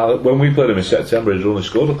 When we played him in September, he'd only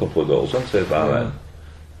scored a couple of goals, hadn't he? By then,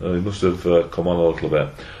 he must have come on a little bit.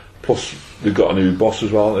 Plus, they've got a new boss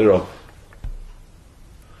as well, haven't they, Rob?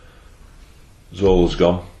 Zola's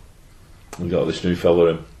gone. We got this new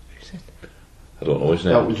fella in. I don't know his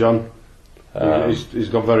name. Elton John. He's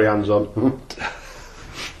gone very hands-on.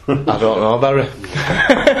 I don't know, Barry.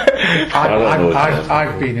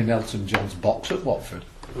 I've been in Elton John's box at Watford.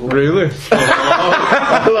 Really?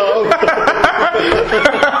 Hello.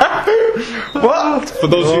 What? For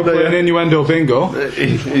those of you playing innuendo bingo.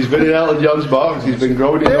 He's been in Elton John's box. He's been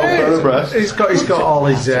growing his own pair of breasts. He's got all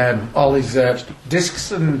his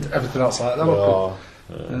discs and everything else like that. Oh,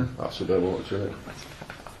 that's a bit much, isn't it?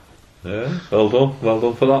 Yeah, well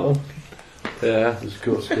done for that one. Yeah. There's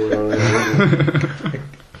guts going on here.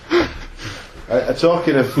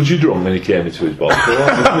 Talking of... Was you drunk when he came into his box?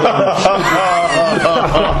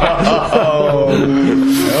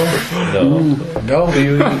 No.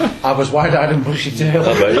 I was wide-eyed and bushy-tailed.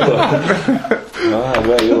 I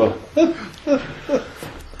bet you were.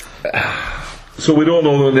 So we don't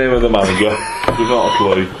know the name of the manager. We've not a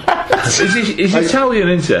clue. He's Italian,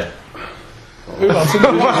 isn't he?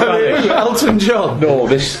 Elton John? No,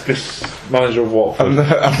 this manager of Watford.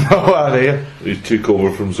 I've no idea. He took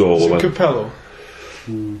over from Zola. Capello.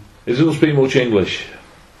 He doesn't speak much English.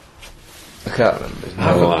 I can't remember.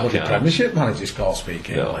 I've No, got I bloody can't. Premiership managers can't speak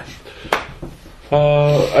English.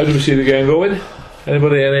 How do we see the game going?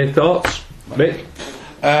 Anybody any thoughts? Mick?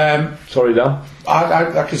 Sorry, Dan.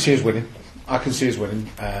 I can see us winning.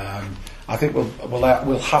 I think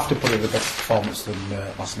we'll have to put in a better performance than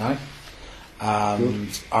last night. And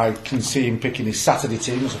I can see him picking his Saturday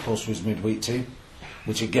team as opposed to his midweek team,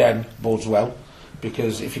 which again bodes well,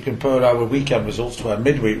 because if you compare our weekend results to our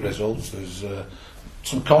midweek results, there's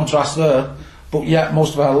some contrast there. But yet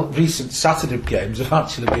most of our recent Saturday games have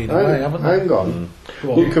actually been away, haven't they? Hang on.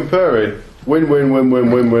 You're comparing win with win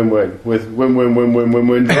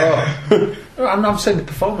draw. I'm saying the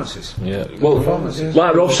performances. Yeah. Well, Performances.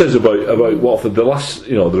 like Rob says about Watford, the last,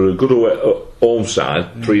 they're a good home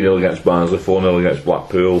side. 3-0 against Barnsley, 4-0 against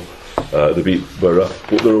Blackpool. They beat Borough,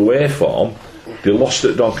 but their away form, they lost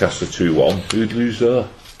at Doncaster 2-1. Who'd lose there?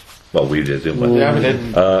 Well, we did, didn't we? Yeah, we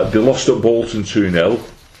did. They lost at Bolton 2-0,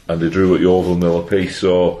 and they drew at Yeovil 0 apiece.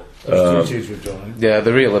 So. Yeah,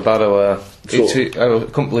 they're really bad away. I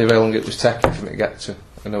couldn't believe how long it was taking for me to get to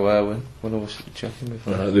an away win when I was checking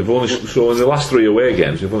before. They've only so in the last 3 away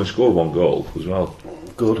games, they've only scored 1 goal as well.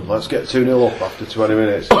 Good. Let's get 2-0 up after 20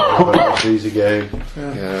 minutes. Have a nice easy game.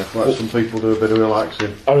 Yeah. Let some people do a bit of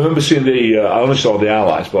relaxing. I remember seeing I only saw the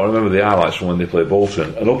highlights, but I remember the highlights from when they played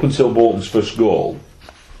Bolton. And up until Bolton's first goal,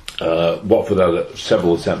 Watford had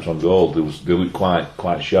several attempts on goal. They looked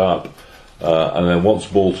quite sharp. And then once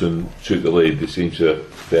Bolton took the lead, they seemed to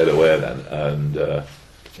fade away then, and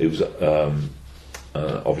it was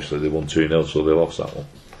obviously they won 2-0, so they lost that one.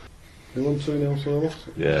 They won 2-0, so they lost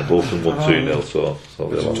it. Yeah, Bolton won 2-0, so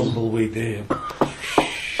they It's a lost. tumbleweed there.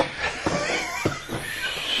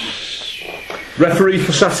 Referee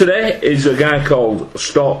for Saturday is a guy called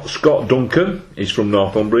Scott Duncan. He's from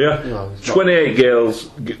Northumbria. No, 28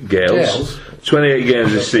 Gales. 28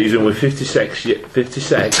 games this season with 56. Girls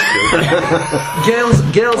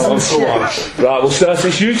and shit. Right, we'll start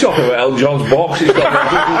this. You talking about Elton John's box? It's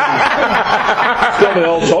got me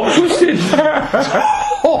all tongue twisted.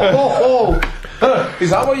 Is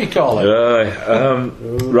that what you call it?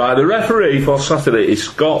 Right, the referee for Saturday is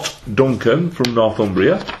Scott Duncan from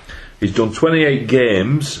Northumbria. He's done 28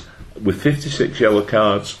 games with 56 yellow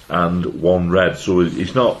cards and 1 red, so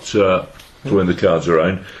he's not throwing the cards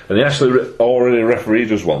around. And he actually already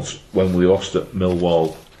refereed us once when we lost at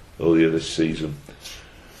Millwall earlier this season.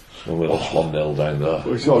 When we lost 1-0 down there.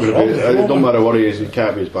 It's not gonna be, it doesn't matter what he is, it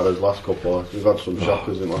can't be as bad as last couple. We've had some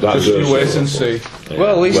shockers in last. That Just you wait and see. Yeah.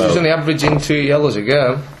 Well, at least he's only averaging 2 yellows a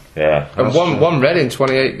game. Yeah. And one red in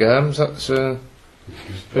 28 games, that's...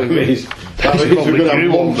 That means we're going to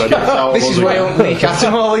have one red out. This is why you don't leak at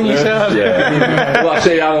him all in your turn. Yeah. Well, I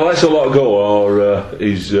say either lets a lot go, or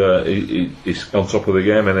he's on top of the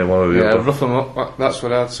game, and then one of the Yeah, other. rough him up, that's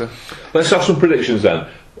what I'd say. Let's have some predictions then.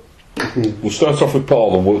 We'll start off with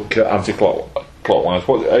Paul and work anti-clockwise.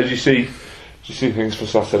 How do you see things for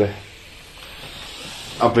Saturday?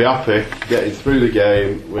 I'd be happy getting through the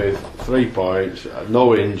game with 3 points,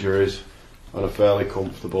 no injuries, and a fairly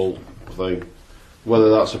comfortable thing.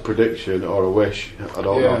 Whether that's a prediction or a wish, I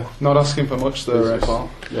don't know. Not asking for much there,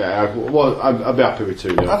 Paul. Yeah, I'd be happy with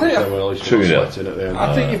 2-0. I think- Then we'll at least 2-0. not sweating at the end.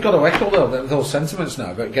 I think you've got to echo those sentiments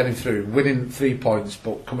now about getting through, winning 3 points,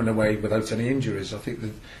 but coming away without any injuries. I think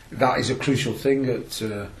that is a crucial thing at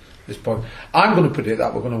this point. I'm going to predict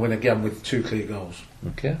that we're going to win again with 2 clear goals.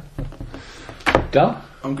 Okay. Dan?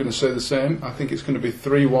 I'm going to say the same. I think it's going to be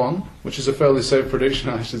 3-1, which is a fairly safe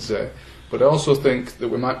prediction, I should say. But I also think that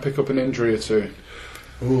we might pick up an injury or 2.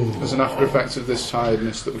 As an after effect of this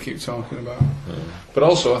tiredness that we keep talking about. But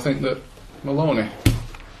also I think that Maloney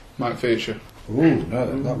might feature. No,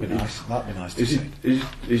 that'd be nice. That'd be nice to see.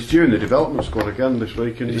 He's due in the development squad again this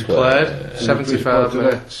week, isn't He's he? played 75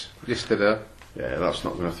 minutes yesterday. Yeah, that's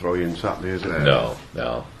not going to throw you in Saturday, is it?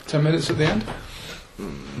 No. 10 minutes at the end?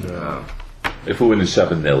 No. If we're winning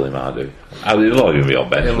 7-0, he might do. He'll not even be on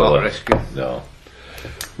bench, He'll will not he? risk it. No.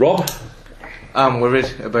 Rob? I'm worried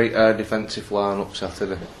about our defensive line up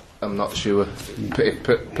Saturday. I'm not sure. If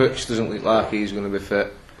Perch doesn't look like he's going to be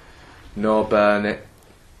fit, no Burnett.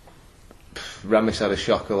 Ramis had a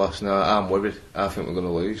shocker last night. I'm worried. I think we're going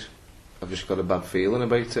to lose. I've just got a bad feeling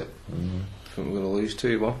about it. I think we're going to lose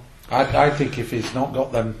 2-1. I think if he's not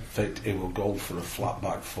got them fit, he will go for a flat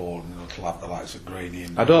back 4 and he'll have the likes of Graney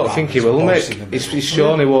and I don't think he Ramis will, and mate. Boyce in the middle. He's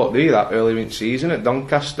shown he won't do that earlier in the season at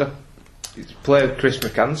Doncaster. He's played Chris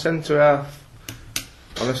McCann centre half.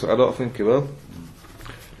 Honestly, I don't think he will.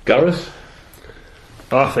 Gareth?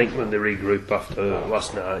 I think when they regroup after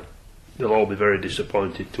last night, they'll all be very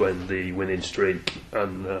disappointed to end the winning streak,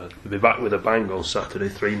 and they'll be back with a bang on Saturday,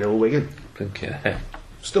 3-0 Wigan. Okay.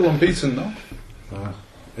 Still unbeaten though.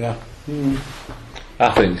 Yeah. I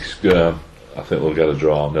think we'll get a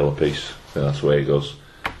draw, 0 apiece. I think that's the way it goes.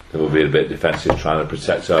 Then we'll be a bit defensive, trying to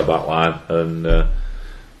protect our back line, and a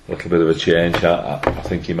little bit of a change. I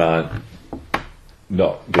think he might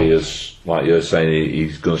not be as, like you're saying,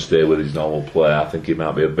 he's going to stay with his normal play. I think he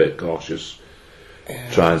might be a bit cautious,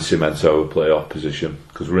 try and cement our playoff position,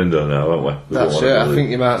 because we're in there now, aren't we? That's it. I think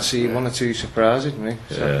you might see 1 or 2 surprises, me.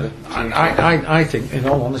 Saturday. And I think, in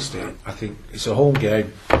all honesty, I think it's a home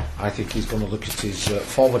game. I think he's going to look at his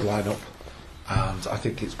forward line-up, and I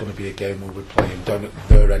think it's going to be a game where we're playing down at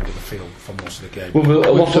their end of the field for most of the game. Well,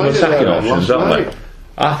 a lot of attacking there options, last aren't we? night.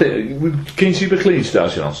 I think, can you see McLean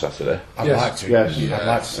starting on Saturday? I'd Yes. like to. Yes. I'd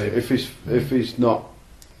like to see him. If he's not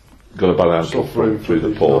Got a bad ankle suffering through the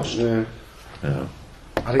he's post. not- yeah.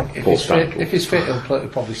 I think if Full he's fit, tackle. he'll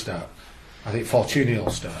probably start. I think Fortuny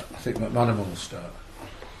will start. I think McManaman will start.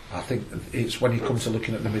 I think it's when you come to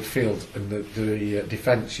looking at the midfield and the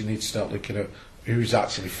defence, you need to start looking at who's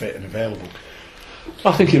actually fit and available.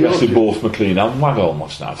 I think he rested both McLean and Wagon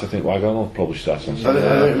last night. I think Wagon will probably start on I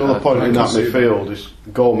Saturday. think another point I in can that see midfield is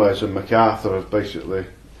Gomez and MacArthur have basically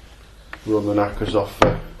run the knackers off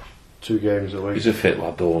for 2 games a week. He's a fit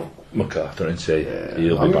lad though, MacArthur, and say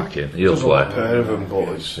he'll I be mean, back in. He'll There's a play. pair of them, but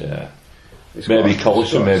it's Maybe quite-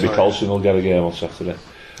 Collison, maybe quite Colson will get a game on Saturday.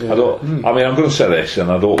 Yeah. I don't. I mean, I'm going to say this,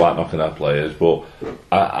 and I don't like knocking our players, but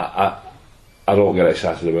I don't get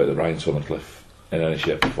excited about the Ryan Tunnicliffe in any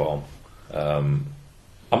shape or form.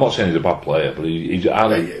 I'm not saying he's a bad player, but he's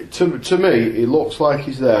To me, he looks like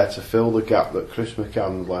he's there to fill the gap that Chris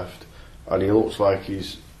McCann left, and he looks like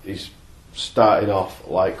he's starting off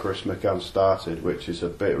like Chris McCann started, which is a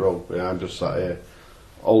bit wrong. I mean, I'm just sat here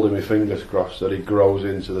holding my fingers crossed that he grows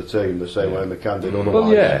into the team the same way McCann did. Otherwise,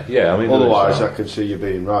 well, yeah. I mean, otherwise I can see you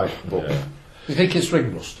being right, but Do you think it's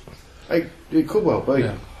ring rust? it could well be.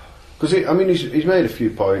 Yeah. Because he's made a few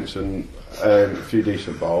points and a few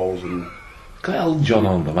decent balls and. got Elton John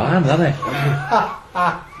on the mind, hasn't he?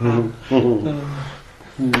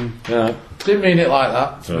 Yeah. Didn't mean it like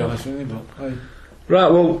that, to be honest with you, but hey.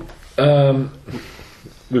 Right. Well,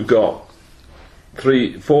 we've got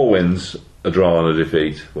 4 wins, a draw, and a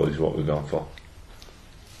defeat. What is what we've gone for?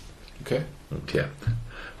 Okay. Okay.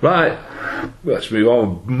 Right. Let's move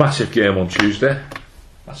on. Massive game on Tuesday.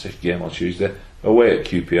 Away at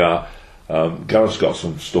QPR. Gareth's got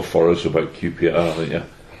some stuff for us about QPR, haven't you?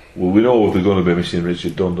 Well, we know they're going to be missing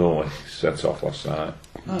Richard Dunn, don't we? Sent off last night.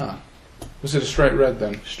 Was it a straight red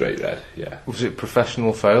then? Straight red, yeah. Was it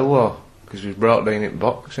professional foul or? Because we brought down in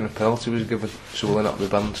box and a penalty was given, so we'll not be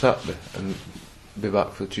banned Saturday and be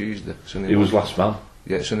back for Tuesday. He was last man.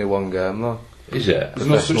 Yeah, it's only 1 game though. Is it? There's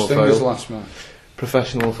no such Professional thing foul. as last man.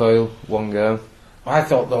 Professional foul, 1 game. I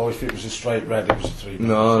thought though if it was a straight red, it was a 3.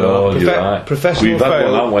 No, you're right. Professional We've had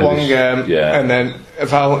foul, one, haven't we, 1 this- game, yeah. and then a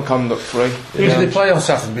violent conduct 3. Who did they play on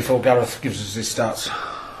Saturday before Gareth gives us his stats?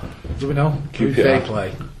 Do we know? Who QPR. they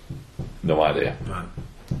play? No idea. Right.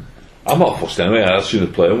 I'm not fussed anyway. I'd sooner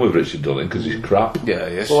play him with Richard Dunning because he's crap. Yeah,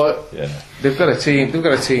 yes. Well, Yeah. They've got a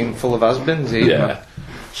team full of has-beens. Even. Yeah.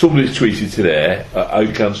 Somebody tweeted today, how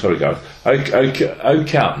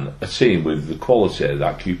can a team with the quality of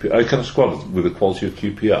that QPR, how can a squad with the quality of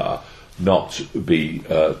QPR not be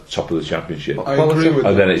top of the championship? I agree with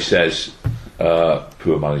And that. then it says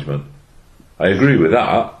poor management. I agree with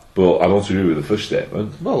that, but I don't agree with the first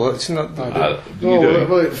statement. Well, it's not. You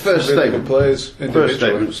do. First The statement, players first individually.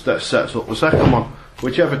 statement that sets up the second one.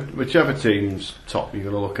 Whichever team's top, you're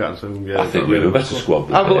going to look at and say, I think we have a better squad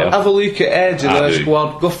than they Have a look at age of I their do.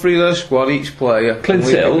 squad. Go through their squad, each player. Clint and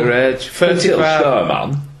look at Hill. their age. Clint Hill, 35. star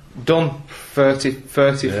man. Dunn,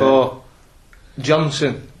 34.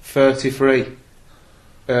 Johnson, 33.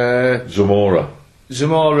 Zamora.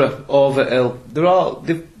 Overhill. They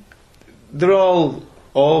were all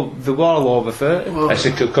over 30.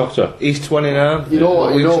 Essex Cotter. He's 29. You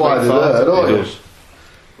know why they're there, don't you? Yes.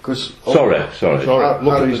 Because Sorry. Look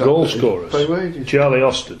at the goal scorers. Pay wages. Charlie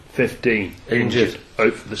Austin, 15, Injured. injured,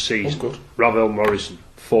 out for the season. Oh, good. Ravel Morrison,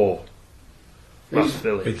 4. Matt Big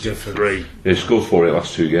Phillips, difference. 3. He scored for it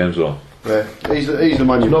last 2 games though. Yeah, he's the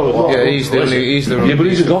man you No, want. Yeah, he's the Yeah, but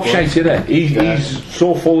he's a gobshite, isn't he? He's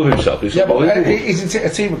so full of himself. It's Yeah, but unbelievable. isn't it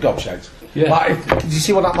a team of gobshites? Yeah. Like, did you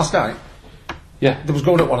see what happened last night? Yeah. There was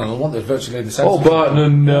going at one another, wasn't there, virtually in the centre. Oh, Barton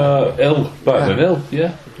and Hill. Barton and Hill,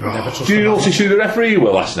 yeah. Never trust Do you a man. notice who the referee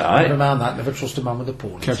was last Never night? mind that, never trust a man with a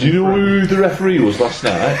pawn. Do you know who the referee was last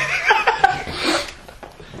night?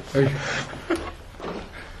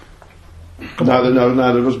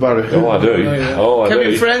 Neither does Barry. Oh, I do. yeah. Oh, I Kevin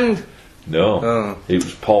do. Friend. No. Oh. It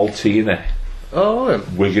was Paul Tierney. Oh,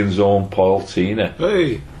 Wigan's own Paul Tierney.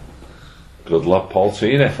 Hey, Good lad, Paul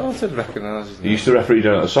Tierney. I thought I'd recognise his He name. used to referee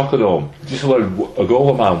down at the Soccer Dome. Just allowed a goal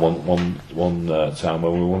at man one time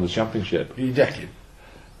when we won the championship. Are you decking?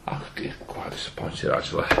 I could get quite disappointed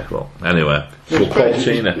actually. Well, anyway, so Paul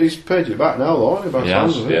Tierney. He's paid you back now, though, hasn't he? By the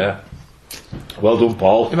Yes, sounds of it. yeah. Well done,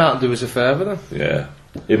 Paul. He might do us a favour then. Yeah.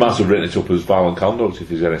 He might have written it up as violent conduct if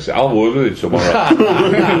he's anything. I'll work with him tomorrow.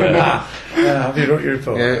 Yeah, have you wrote your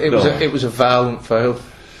report? Yeah, it was a violent fail.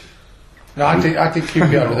 No, I think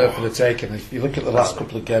QPR are there for the taking. If you look at the last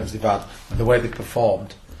couple of games they've had, and the way they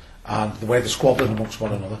performed, and the way they're squabbling amongst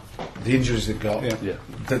one another, the injuries they've got, Yeah.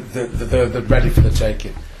 they're ready for the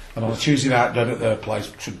taking. And on a Tuesday night down at their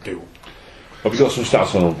place should do. Have you got some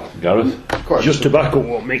stats on him, Gareth? Quite Just to back up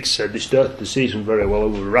what Mick said, they started the season very well.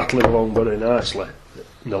 We were rattling along very nicely.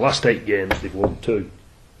 In the last 8 games, they've won 2,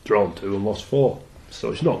 drawn 2, and lost 4.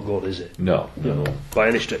 So it's not good, is it? No. You know, by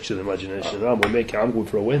any stretch of the imagination. I'm going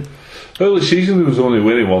for a win. Early season, there was only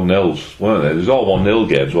winning 1-0s, weren't they? There was all 1-0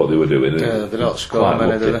 games, what they were doing. Yeah, they don't score Quite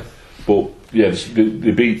many, do lucky. they? But, yeah,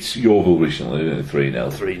 they beat Yeovil recently, didn't they?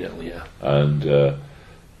 3-0. 3-0, yeah. And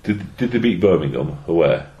did they beat Birmingham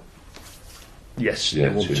away? Yes, Yeah,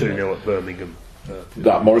 they won 2-0. 2-0 at Birmingham.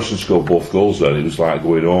 That Morrison scored both goals there, and it was like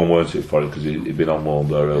going home, weren't it, for him, because he'd been on loan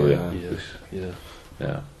there earlier.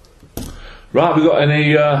 Yeah. Right, we got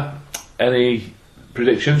any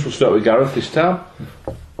predictions? We'll start with Gareth this time.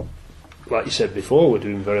 Like you said before, we're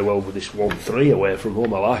doing very well with this 1-3 away from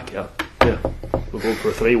home. I like it. Yeah, we're going for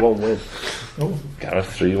a 3-1 win.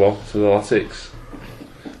 Gareth 3-1 to the Latics.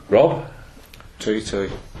 Rob?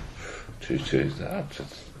 2-2. 2-2. That's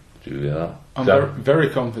Julia. I'm very, very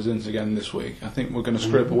confident again this week. I think we're going to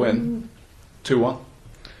scrape a win. 2-1.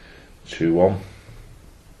 2-1.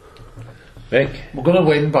 Mick? We're going to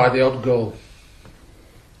win by the odd goal.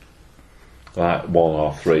 Like 1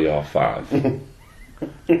 or 3 or 5.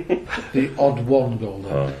 The odd one goal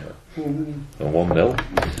then. And 1-0.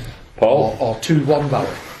 Paul? Or 2-1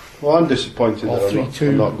 Barry. Well, I'm disappointed Or that I'm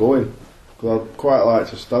 3-2. not going. Because I'd quite like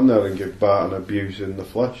to stand there and give Barton abuse in the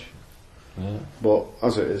flesh. But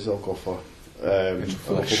as it is, I'll go for I'll go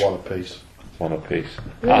for 1 apiece. 1 apiece.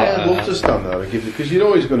 Yeah, I'd love to stand there and give it, because you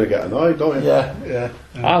know he's going to get annoyed, don't you? Yeah.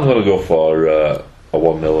 I'm going to go for a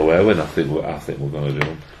 1-0 away win. I think we're going to do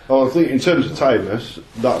them. Well, I think in terms of tiredness,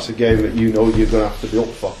 that's a game that you know you're going to have to be up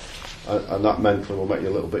for, and that mentally will make you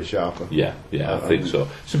a little bit sharper. Yeah, I think so.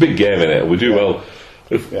 It's a big game, innit? We do well.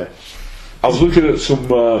 Yeah. I was looking at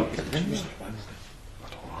some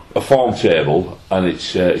a form table, and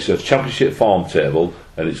it's a championship form table,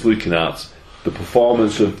 and it's looking at the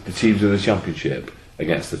performance of the teams in the championship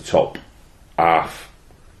against the top half,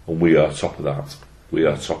 and we are top of that. We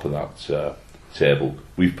are top of that table.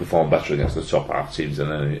 We've performed better against the top half teams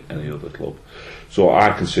than any other club. So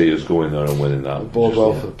I can see us going there and winning that. Bode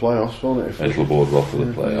well for the playoffs, won't it? It'll bode well for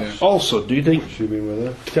the playoffs. Also, do you think, Assuming we're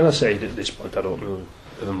there. can I say at this point, I don't know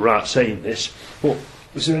if I'm right saying this, but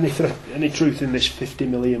is there any truth in this £50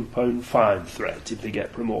 million fine threat if they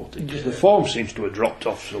get promoted? Because the form seems to have dropped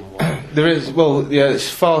off somewhat. There is, it's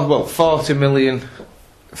 40 million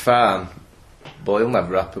fine, but it'll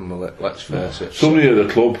never happen, will it? Let's face it. Somebody at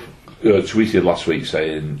the club tweeted last week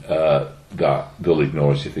saying that they'll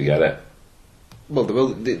ignore it if they get it. Well, they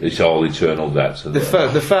will. It's all eternal debt. So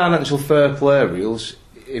the financial fair play rules,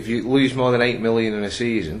 if you lose more than 8 million in a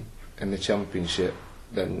season in the Championship,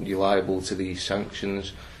 then you're liable to these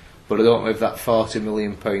sanctions. But I don't know if that £40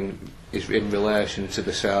 million is in relation to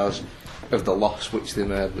the size of the loss which they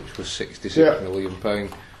made, which was £66 million,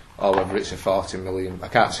 or whether it's a 40 million. I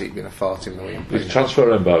can't see it being a 40 million. It's a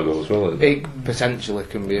transfer embargo as well, isn't it? It potentially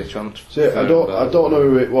can be a transfer. See, I don't know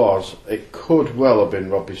who it was. It could well have been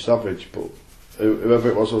Robbie Savage, but whoever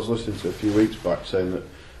it was I was listening to a few weeks back saying that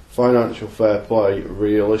financial fair play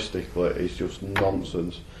realistically is just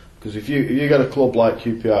nonsense. Because if you get a club like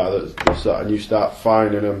QPR that's that, and you start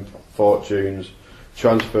fining them fortunes,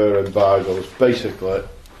 transfer embargoes, basically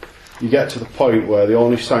you get to the point where the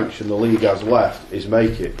only sanction the league has left is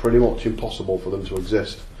make it pretty much impossible for them to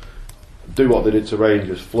exist. Do what they did to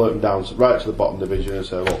Rangers, float them down right to the bottom division and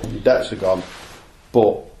say, look, your debts are gone,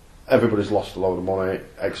 but everybody's lost a load of money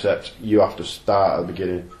except you have to start at the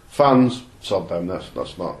beginning. Fans, sod them,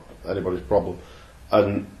 that's not anybody's problem.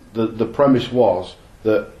 And the premise was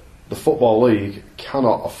that the Football League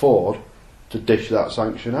cannot afford to dish that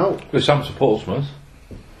sanction out. It's happened to Portsmouth.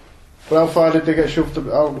 But how far did they get shoved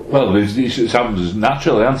out? Well, it's happened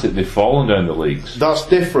naturally, hasn't it? They've fallen down the leagues. That's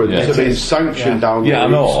different to being sanctioned down the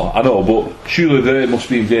leagues. I know, but surely they must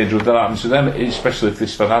be in danger of that happening to them, especially if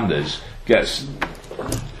this Fernandes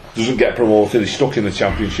doesn't get promoted, he's stuck in the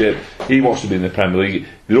Championship, he wants to be in the Premier League.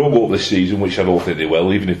 They don't go up this season, which I don't think they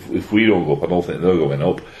will. Even if we don't go up, I don't think they're going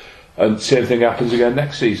up. And same thing happens again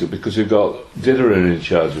next season because they've got Diderin in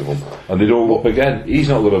charge of them and they don't go up again. He's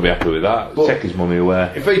not going to be happy with that. Take his money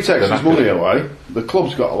away. If he takes his money away, the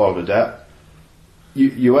club's got a load of debt.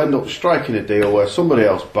 You end up striking a deal where somebody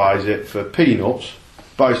else buys it for peanuts,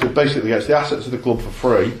 basically gets the assets of the club for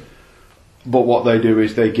free, but what they do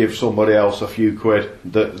is they give somebody else a few quid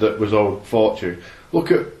that was owed fortune. Look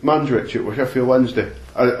at Mandrich at Sheffield Wednesday.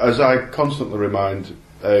 As I constantly remind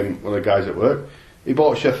one of the guys at work, he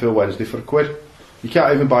bought Sheffield Wednesday for £1. You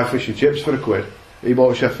can't even buy fish and chips for £1. He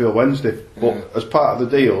bought Sheffield Wednesday, but as part of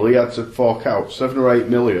the deal, he had to fork out 7 or 8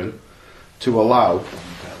 million to allow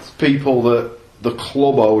people that the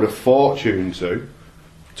club owed a fortune to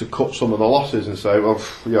cut some of the losses and say, well,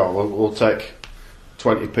 we'll take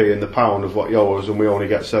 20p in the pound of what you owe us, and we only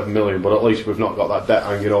get 7 million, but at least we've not got that debt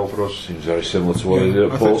hanging over us. Seems very similar to what they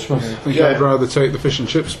did at Portsmouth. I think I'd rather take the fish and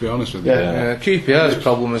chips, to be honest with you. QPR's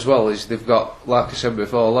problem as well is they've got, like I said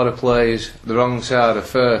before, a lot of players the wrong side of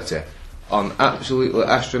 30 on absolutely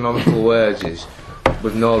astronomical wages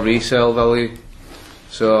with no resale value.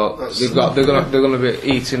 So they're going to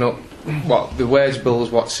be eating up. What the wage bill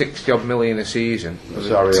is 60 odd million a season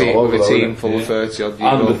with a team full of 30 odd years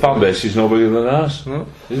and the fan base is no bigger than ours.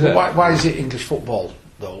 Is it? Why is it English football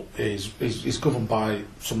though is governed by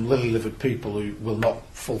some lily-livered people who will not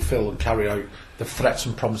fulfil and carry out the threats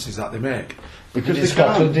and promises that they make? Because in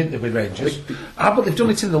Scotland, didn't they, with Rangers? But they've done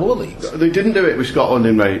it in the lower leagues. They didn't do it with Scotland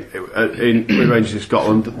with Rangers in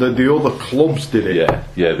Scotland. The other clubs did it.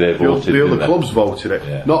 Yeah, they voted. The other clubs voted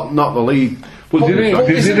it, not the league.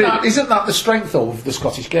 Isn't that the strength of the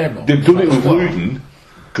Scottish game though? They've done it with Luton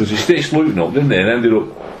because they stitched Luton up, didn't they, and ended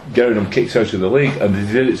up getting them kicked out of the league, and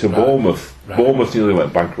they did it to Bournemouth. Bournemouth nearly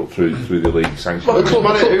went bankrupt through the league sanctions. Well, the club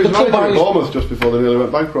manager at Bournemouth just before they nearly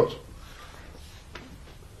went bankrupt.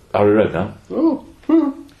 Harry Redknapp. Oh,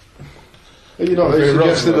 and you're not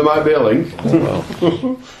suggesting there might be a link.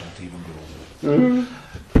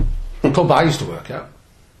 The club I used to work at,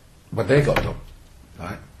 when they got done,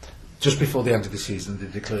 right, just before the end of the season, they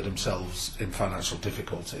declared themselves in financial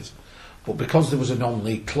difficulties. But because there was a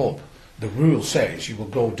non-league club, the rule says you will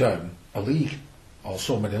go down a league, or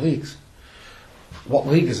so many leagues. What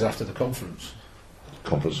league is after the conference?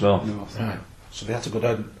 Conference North. Right. So they had to go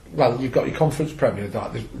down. Well, you've got your Conference Premier.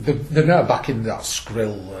 They're now back in that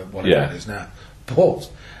Skrill, whatever it is now. But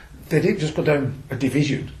they didn't just go down a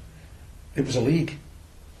division. It was a league.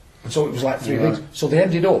 And so it was like 3 leagues. So they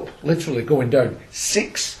ended up literally going down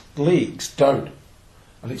 6 leagues down.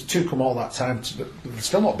 And it took them all that time. They're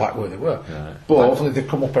still not back where they were. Right. But hopefully they've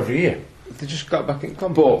come up every year. They just got back in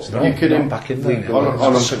conference. But you can back in there.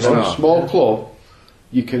 On a small club,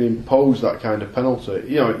 you can impose that kind of penalty.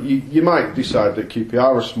 You might decide that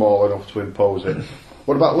QPR are small enough to impose it.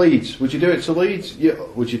 What about Leeds? Would you do it to Leeds?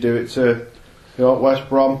 Would you do it to West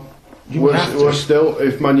Brom? We're still,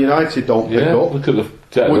 if Man United don't pick up. Look at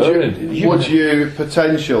Would you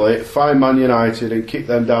potentially find Man United and kick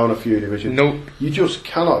them down a few divisions? Nope. You just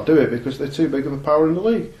cannot do it because they're too big of a power in the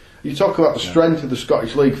league. You talk about the strength of the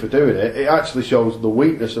Scottish League for doing it. It actually shows the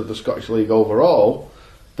weakness of the Scottish League overall,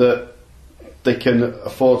 that they can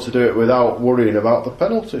afford to do it without worrying about the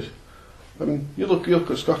penalties. I mean, you look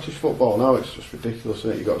at Scottish football now; it's just ridiculous,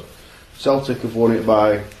 isn't it? You got Celtic have won it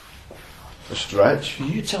by a stretch. Are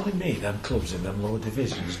you telling me them clubs in them lower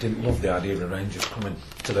divisions didn't love the idea of Rangers coming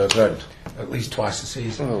to their ground at least twice a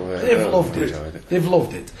season? They've loved it. They've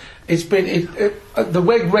loved it. It's been the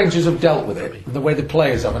way Rangers have dealt with it, and the way the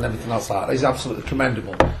players have, and everything else like that is absolutely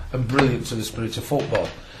commendable and brilliant to the spirit of football.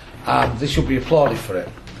 And they should be applauded for it.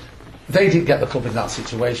 They didn't get the club in that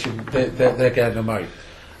situation. They're getting them out.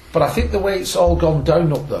 But I think the way it's all gone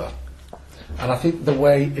down up there, and I think the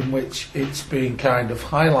way in which it's being kind of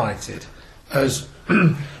highlighted as,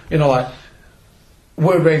 like,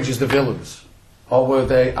 were Rangers the villains, or were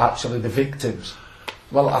they actually the victims?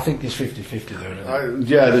 Well, I think it's 50-50 there, isn't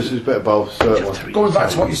it? This is a bit of both, certainly. Going back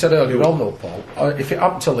to what you said earlier on, though, Paul, if it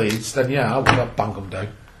happened to Leeds, then I would bang them down.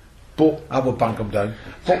 But I would bang them down.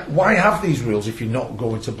 But why have these rules if you're not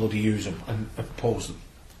going to bloody use them and oppose them?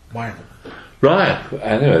 Why have them? Right,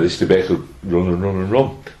 anyway, this debate will run and run and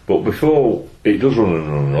run. But before it does run and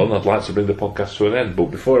run and run, I'd like to bring the podcast to an end.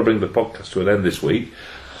 But before I bring the podcast to an end this week,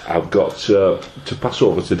 I've got to pass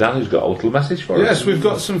over to Dan, who's got a little message for us. Yes, we've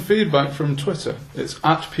got some feedback from Twitter. It's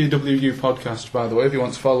at PWU Podcast, by the way, if you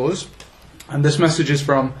want to follow us. And this message is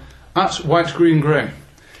from at White Green Grey.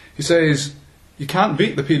 He says, "You can't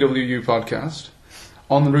beat the PWU Podcast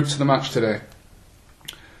on the route to the match today.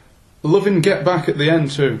 Loving Get Back at the end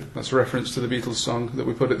too." That's a reference to the Beatles song that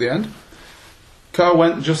we put at the end. "Car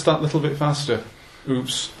went just that little bit faster.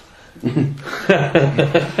 Oops."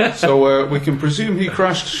 So we can presume he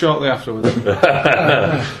crashed shortly afterwards.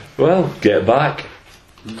 Well, get back.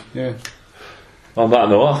 Yeah. On that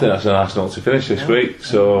note, I think that's a nice note to finish this week.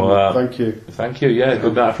 So Thank you. Thank you. Yeah,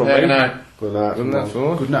 good night from me. Good night. Good night.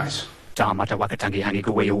 Good night. Tamata wakatangi hangi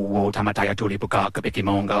kuwe uo tamataya tuli puka kapiki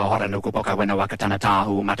monga hora nuku poka wena wakatana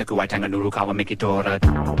tahu mataku waitanga nuru kawa mikitora.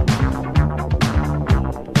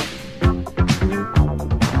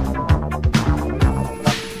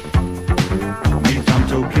 Mi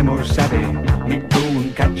tanto kimo sabe mi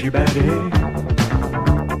boon catchy baddie.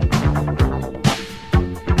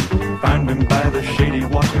 Find him by the shady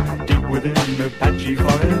water deep within the patchy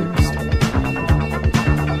forest.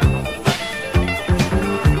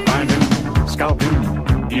 Scalp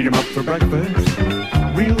him, eat him up for breakfast.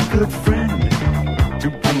 Real good friend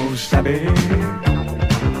to Kimo Sabe.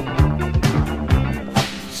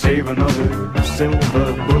 Save another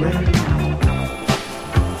silver bullet.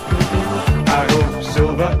 I hope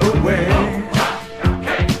silver away.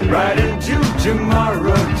 Right into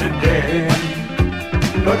tomorrow today.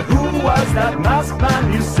 But who was that masked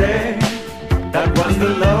man you say? That was the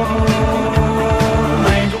Lone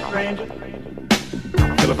Ranger.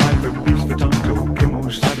 Kill a pipe for beast for Tonto, Kimo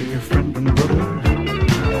Sabe, your friend and brother.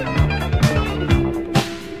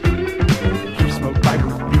 He smoked pipe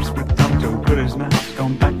with beast with Tonto, put his mask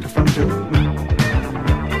on back to fronto.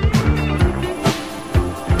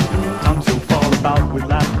 Tonto fall about with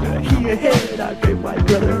laughter, he ahead, our great white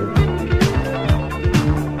brother.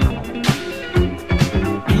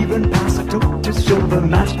 Even pass a toke to silver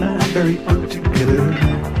masked man, very put together.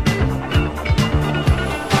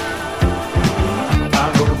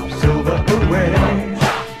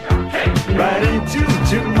 Right into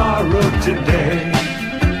tomorrow today.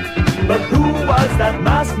 But who was that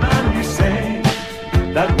masked man you say?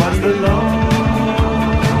 That was the Lone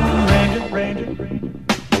Ranger.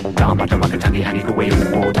 Tamata wakatangi hangi kuwe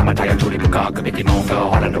uo tamataya tuli puka kapiki monga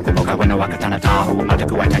hora nuku poka wena wakatana tahu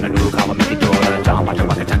mataku waitanga nuru kawa mikitora. Tamata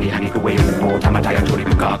wakatangi hangi kuwe uo tamataya tuli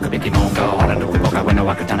puka kapiki monga hora nuku poka wena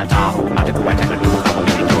wakatana tahu mataku waitanga nuru kawa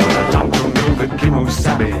mikitora. Tamto knew that Kimo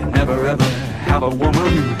Sabe never ever have a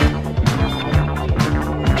woman.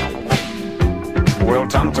 Well,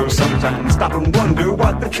 Tonto sometimes stop and wonder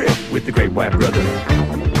what the trick with the great white brother.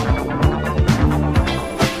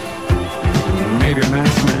 Maybe a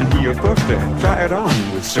masked man he a birthday, try it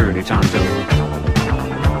on with surly Tonto.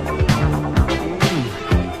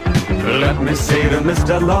 Let me say to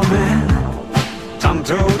Mr. Lawman,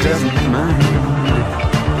 Tonto doesn't mind.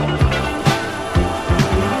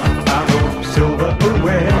 I hope silver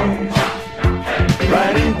away,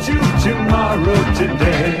 right into tomorrow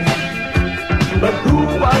today. But who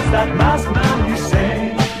was that masked man you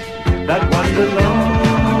say? That was the Lone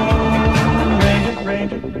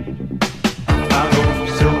Ranger. I hope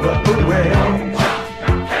silver away,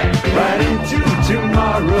 right into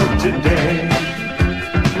tomorrow today.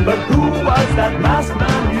 But who was that masked man?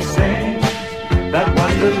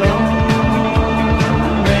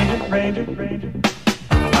 I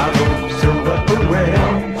rode silver away,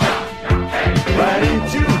 right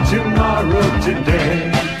into tomorrow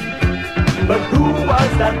today. But who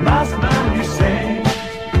was that masked man you say?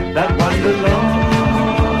 That was the Lone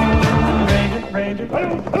Ranger.